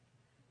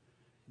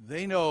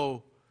 They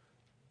know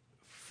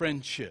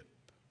friendship.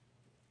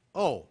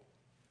 Oh,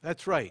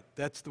 that's right.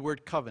 That's the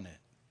word covenant.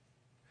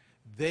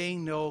 They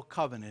know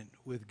covenant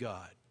with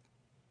God.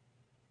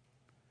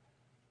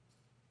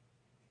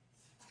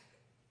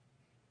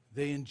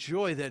 They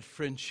enjoy that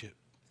friendship.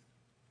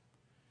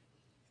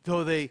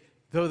 Though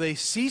they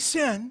see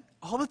sin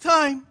all the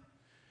time,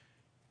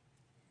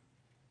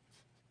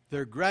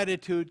 their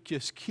gratitude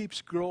just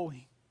keeps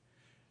growing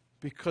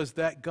because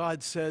that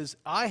God says,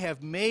 I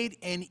have made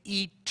an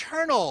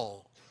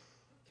eternal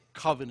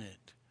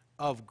covenant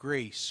of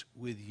grace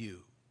with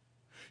you.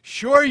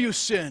 Sure, you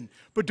sin,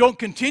 but don't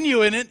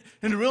continue in it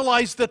and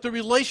realize that the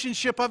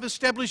relationship I've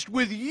established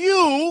with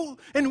you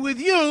and with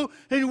you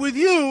and with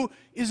you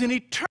is an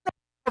eternal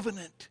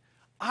covenant.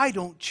 I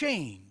don't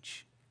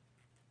change.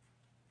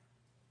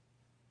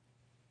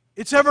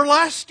 It's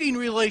everlasting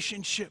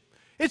relationship.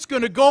 It's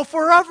going to go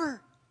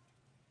forever.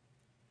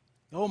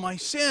 Oh, my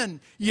sin.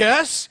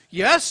 Yes,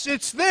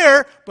 it's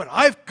there, but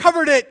I've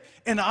covered it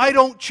and I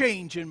don't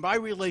change in my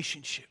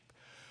relationship.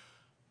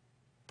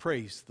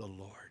 Praise the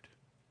Lord.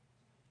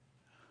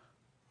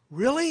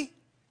 Really?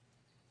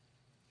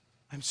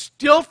 I'm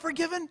still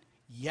forgiven?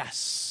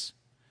 Yes.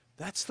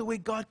 That's the way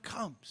God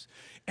comes.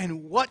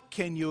 And what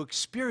can you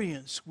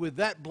experience with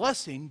that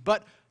blessing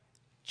but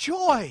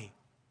joy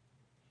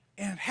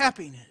and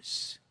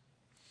happiness?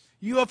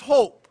 You have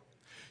hope.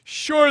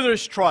 Sure,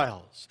 there's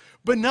trials.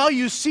 But now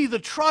you see the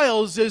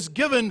trials as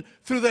given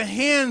through the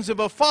hands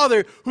of a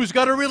Father who's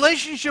got a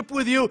relationship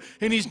with you,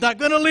 and He's not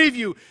going to leave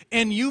you.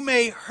 And you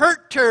may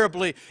hurt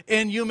terribly,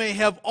 and you may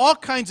have all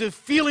kinds of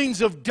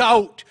feelings of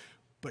doubt.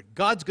 But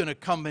God's going to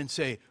come and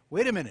say,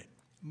 wait a minute,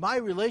 my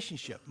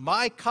relationship,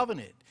 my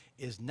covenant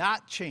is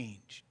not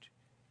changed.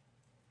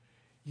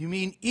 You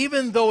mean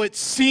even though it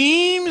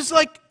seems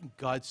like,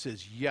 God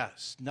says,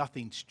 yes,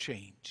 nothing's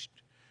changed.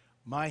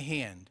 My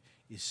hand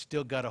is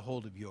still got a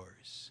hold of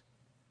yours.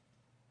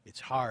 It's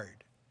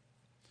hard.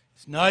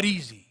 It's not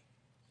easy.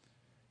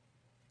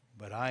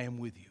 But I am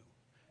with you.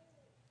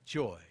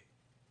 Joy.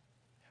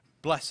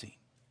 Blessing.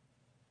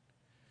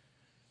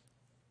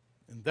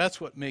 And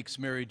that's what makes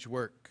marriage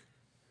work.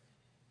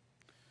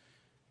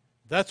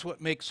 That's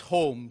what makes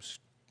homes,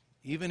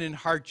 even in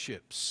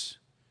hardships,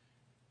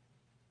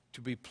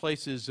 to be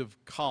places of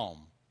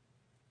calm,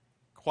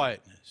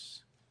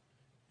 quietness,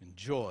 and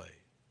joy.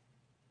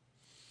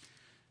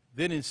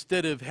 Then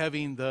instead of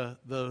having the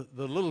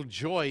little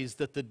joys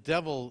that the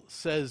devil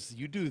says,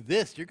 you do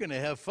this, you're going to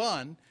have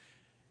fun,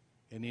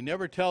 and he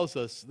never tells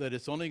us that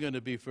it's only going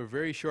to be for a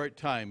very short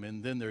time,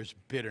 and then there's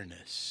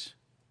bitterness.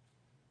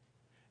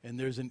 And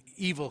there's an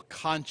evil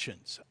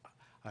conscience.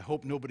 I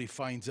hope nobody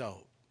finds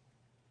out.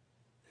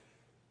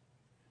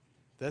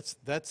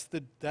 That's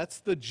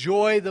the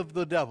joy of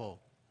the devil.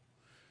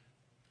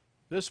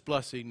 This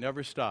blessing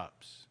never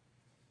stops.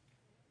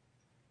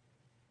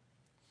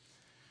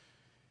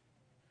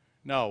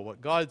 Now,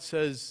 what God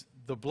says,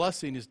 the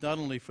blessing is not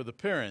only for the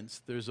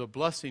parents, there's a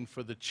blessing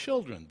for the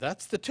children.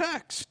 That's the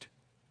text.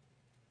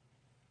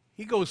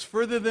 He goes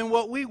further than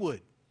what we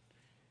would.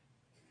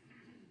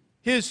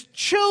 His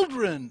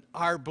children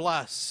are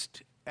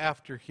blessed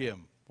after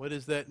him. What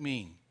does that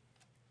mean?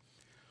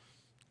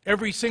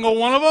 Every single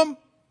one of them?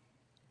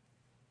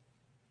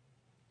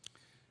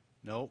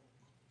 No.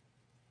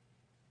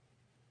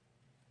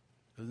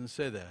 Doesn't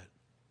say that.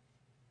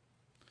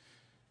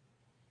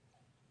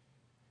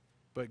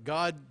 But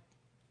God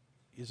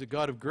is a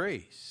God of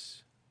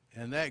grace,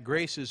 and that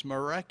grace is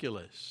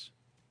miraculous.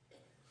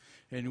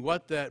 And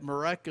what that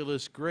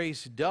miraculous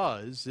grace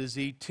does is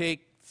he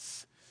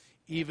takes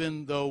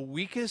even the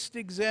weakest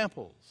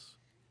examples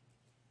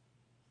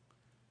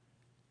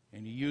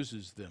and he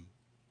uses them.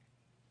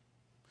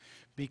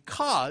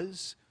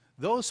 Because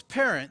those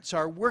parents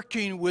are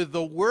working with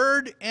the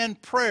Word and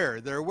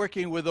prayer. They're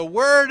working with the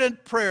Word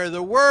and prayer,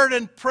 the Word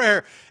and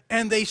prayer,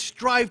 and they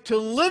strive to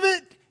live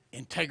it,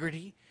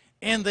 integrity,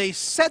 and they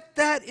set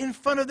that in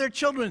front of their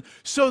children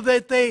so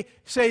that they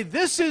say,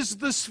 this is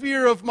the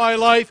sphere of my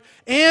life,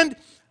 and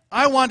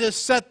I want to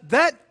set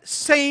that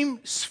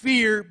same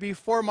sphere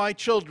before my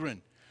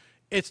children.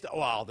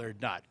 Well, they're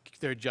not.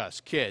 They're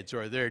just kids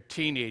or they're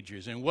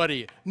teenagers, and what do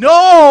you...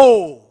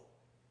 No!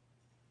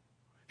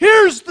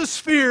 Here's the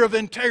sphere of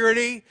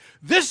integrity.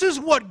 This is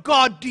what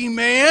God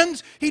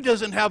demands. He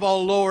doesn't have a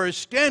lower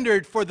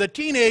standard for the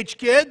teenage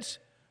kids.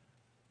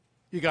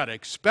 You got to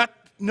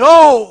expect...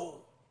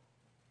 No!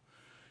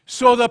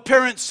 So the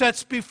parent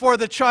sets before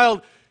the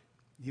child,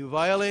 you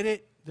violate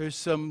it, there's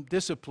some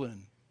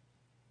discipline.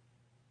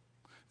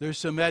 There's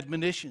some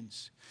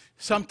admonitions.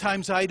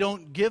 Sometimes I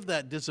don't give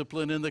that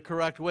discipline in the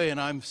correct way, and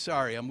I'm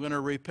sorry, I'm going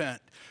to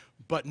repent.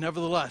 But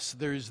nevertheless,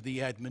 there's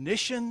the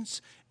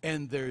admonitions,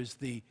 and there's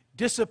the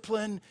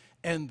discipline,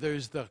 and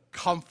there's the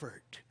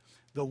comfort.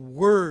 The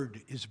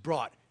Word is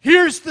brought.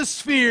 Here's the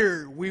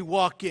sphere we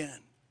walk in.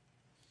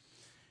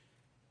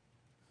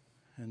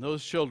 And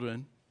those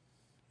children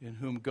in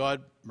whom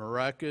God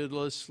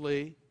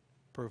miraculously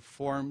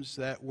performs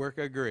that work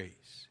of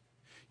grace.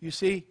 You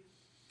see,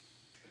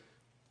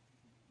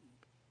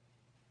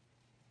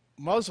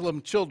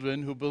 Muslim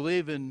children who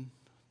believe in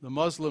the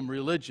Muslim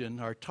religion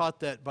are taught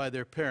that by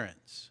their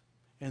parents,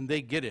 and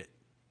they get it.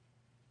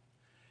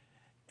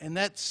 And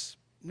that's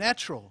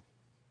natural.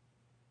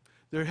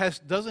 There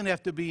doesn't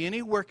have to be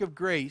any work of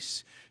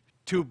grace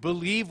to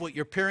believe what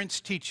your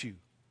parents teach you.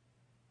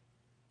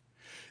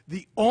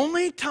 The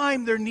only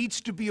time there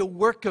needs to be a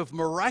work of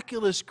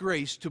miraculous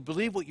grace to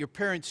believe what your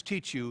parents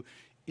teach you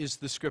is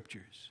the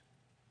Scriptures.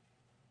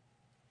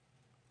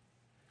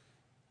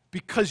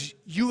 Because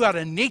you got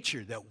a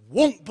nature that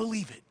won't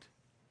believe it.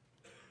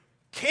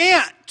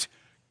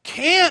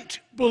 Can't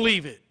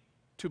believe it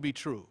to be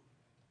true.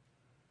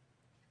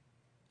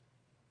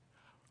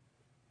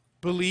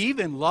 Believe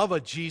and love a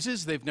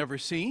Jesus they've never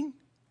seen.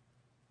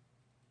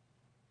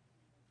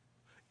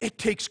 It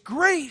takes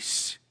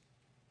grace.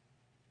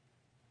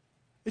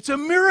 It's a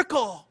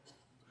miracle.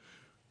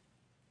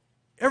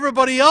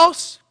 Everybody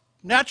else,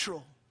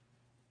 natural.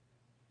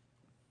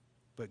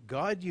 But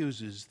God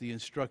uses the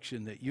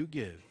instruction that you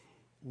give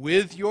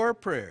with your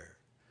prayer.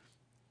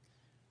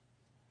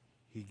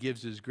 He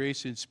gives His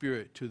grace and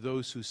Spirit to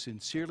those who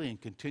sincerely and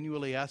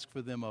continually ask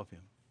for them of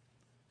Him.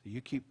 So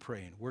you keep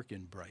praying. Work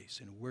in Bryce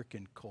and work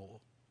in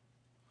Cole.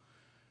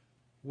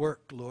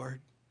 Work,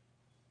 Lord.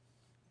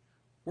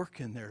 Work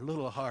in their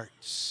little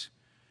hearts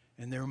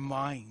and their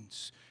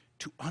minds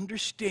to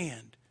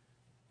understand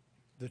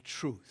the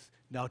truth.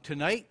 Now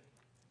tonight,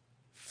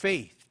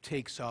 faith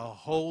takes a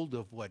hold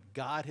of what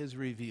God has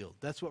revealed.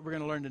 That's what we're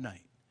going to learn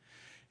tonight.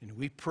 And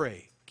we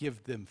pray,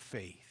 give them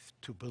faith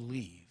to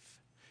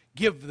believe.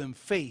 Give them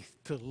faith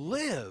to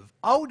live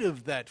out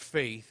of that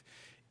faith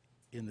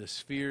in the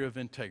sphere of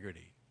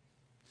integrity.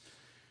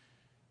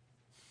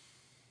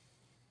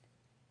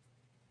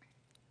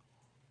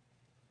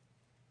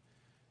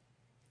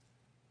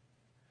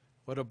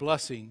 What a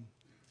blessing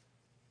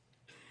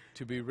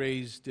to be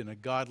raised in a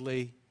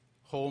godly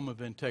home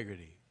of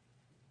integrity.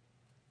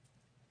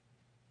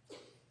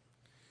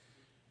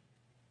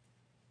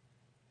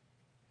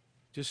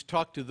 Just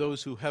talk to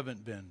those who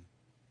haven't been,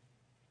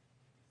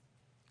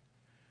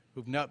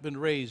 who've not been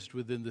raised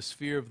within the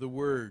sphere of the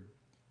Word,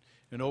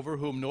 and over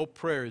whom no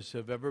prayers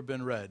have ever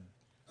been read,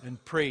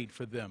 and prayed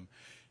for them.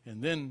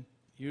 And then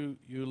you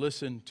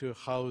listen to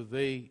how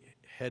they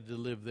had to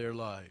live their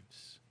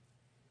lives.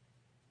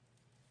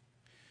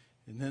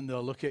 And then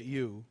they'll look at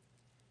you,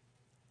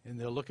 and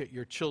they'll look at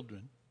your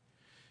children,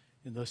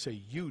 and they'll say,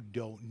 you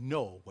don't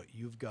know what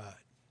you've got.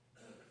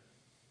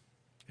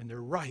 And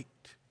they're right.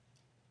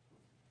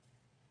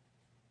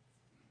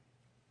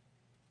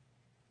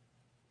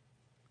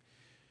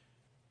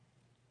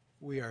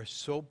 We are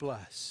so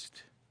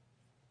blessed.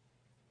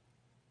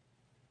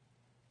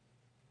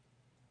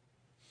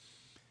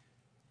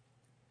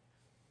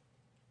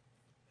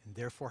 And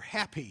Therefore,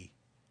 happy,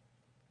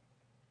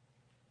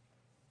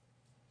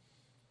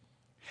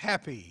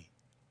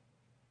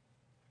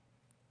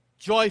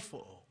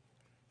 joyful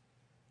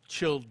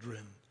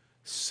children,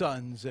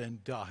 sons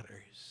and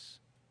daughters,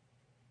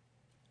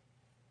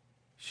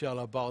 shall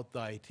about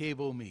thy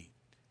table meet.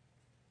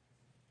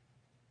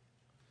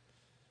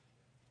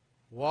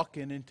 Walk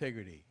in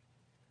integrity.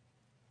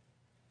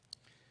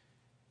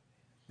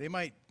 They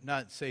might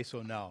not say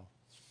so now,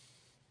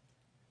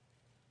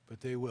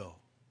 but they will.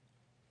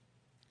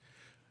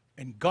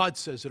 And God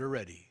says it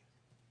already.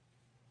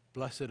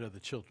 Blessed are the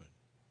children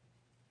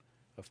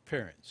of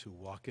parents who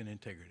walk in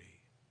integrity.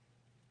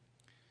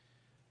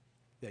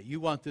 That you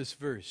want this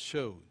verse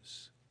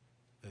shows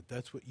that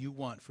that's what you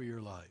want for your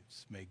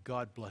lives. May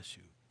God bless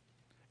you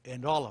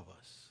and all of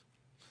us.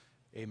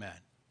 Amen.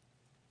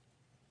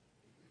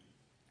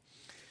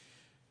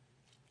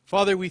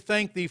 Father, we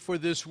thank thee for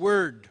this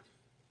word.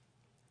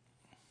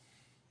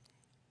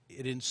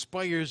 It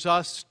inspires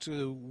us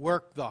to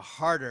work the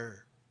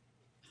harder,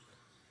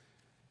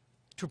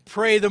 to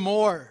pray the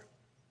more,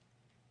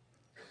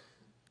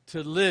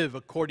 to live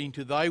according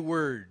to thy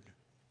word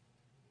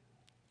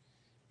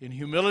in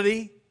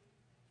humility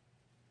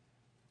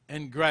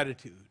and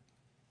gratitude.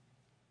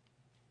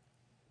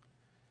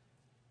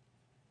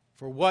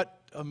 For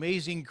what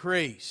amazing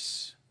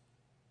grace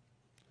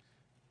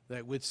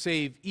that would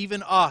save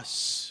even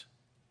us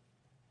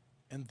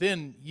and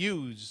then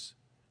use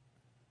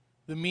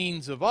the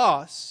means of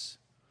us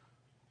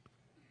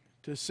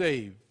to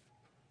save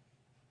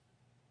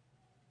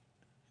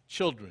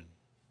children.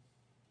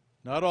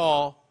 Not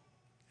all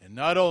and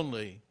not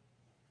only,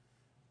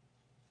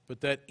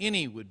 but that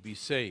any would be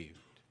saved.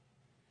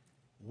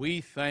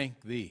 We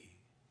thank thee.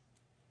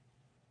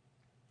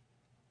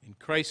 In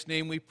Christ's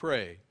name we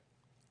pray.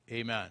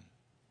 Amen.